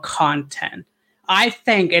more content. I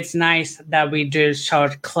think it's nice that we do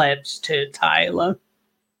short clips too, Tyler.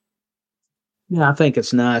 Yeah, I think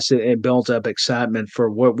it's nice. It builds up excitement for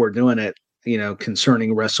what we're doing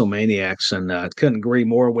concerning Wrestlemaniacs. And couldn't agree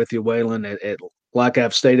more with you, Waylon. Like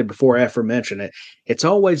I've stated before, aforementioned, it's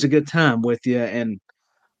always a good time with you and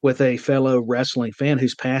with a fellow wrestling fan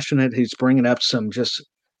who's passionate, who's bringing up some just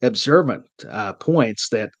observant points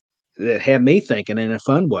that have me thinking in a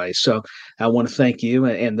fun way. So I want to thank you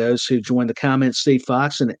and those who joined the comments, Steve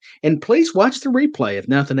Fox, and please watch the replay if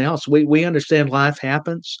nothing else. We understand life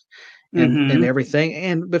happens and everything.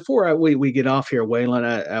 And before we get off here,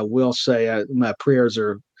 Waylon, I will say my prayers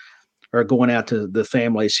are going out to the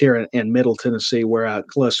families here in Middle Tennessee,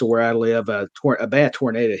 close to where I live. A bad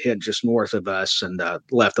tornado hit just north of us and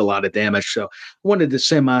left a lot of damage. So I wanted to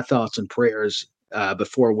send my thoughts and prayers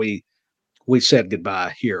before we said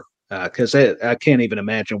goodbye here, because I can't even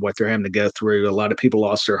imagine what they're having to go through. A lot of people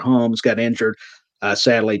lost their homes, got injured.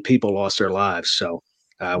 Sadly, people lost their lives. So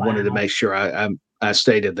I wanted to make sure I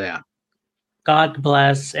stated that. God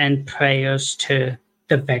bless and prayers to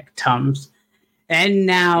the victims. And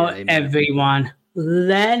now, everyone,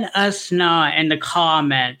 let us know in the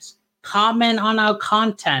comments. Comment on our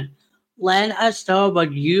content. Let us know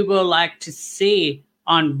what you would like to see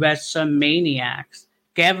on Wrestlemaniacs.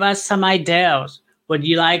 Give us some ideas. Would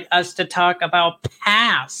you like us to talk about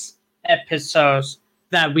past episodes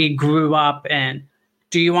that we grew up in?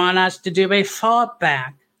 Do you want us to do a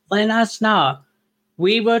fallback? Let us know.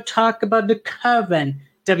 We will talk about the current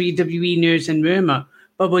WWE news and rumor.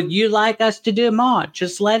 But would you like us to do more?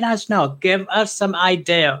 Just let us know. Give us some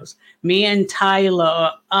ideas. Me and Tyler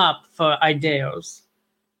are up for ideas.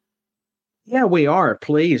 Yeah, we are.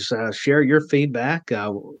 Please share your feedback,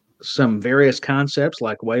 some various concepts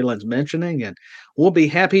like Waylon's mentioning, and we'll be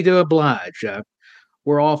happy to oblige.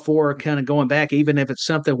 We're all for kind of going back, even if it's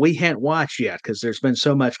something we hadn't watched yet, because there's been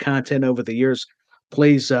so much content over the years.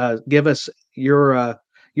 Please give us your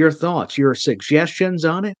thoughts, your suggestions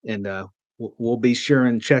on it, and we'll be sure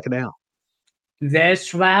and check it out.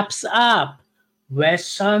 This wraps up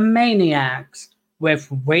Wrestlemaniacs with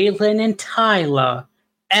Waylon and Tyler,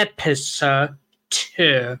 episode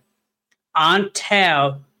 2.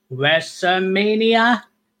 Until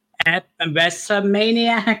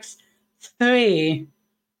Wrestlemaniacs 3,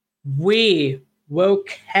 we will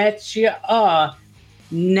catch you all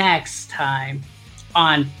next time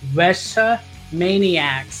on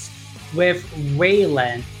Wrestlemaniacs with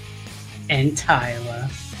Waylon and Tyler.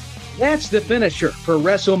 That's the finisher for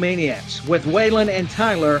Wrestlemaniacs with Waylon and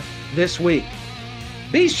Tyler this week.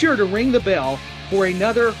 Be sure to ring the bell for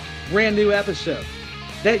another brand new episode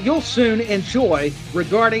that you'll soon enjoy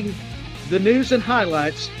regarding the news and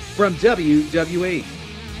highlights from WWE.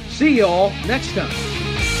 See y'all next time.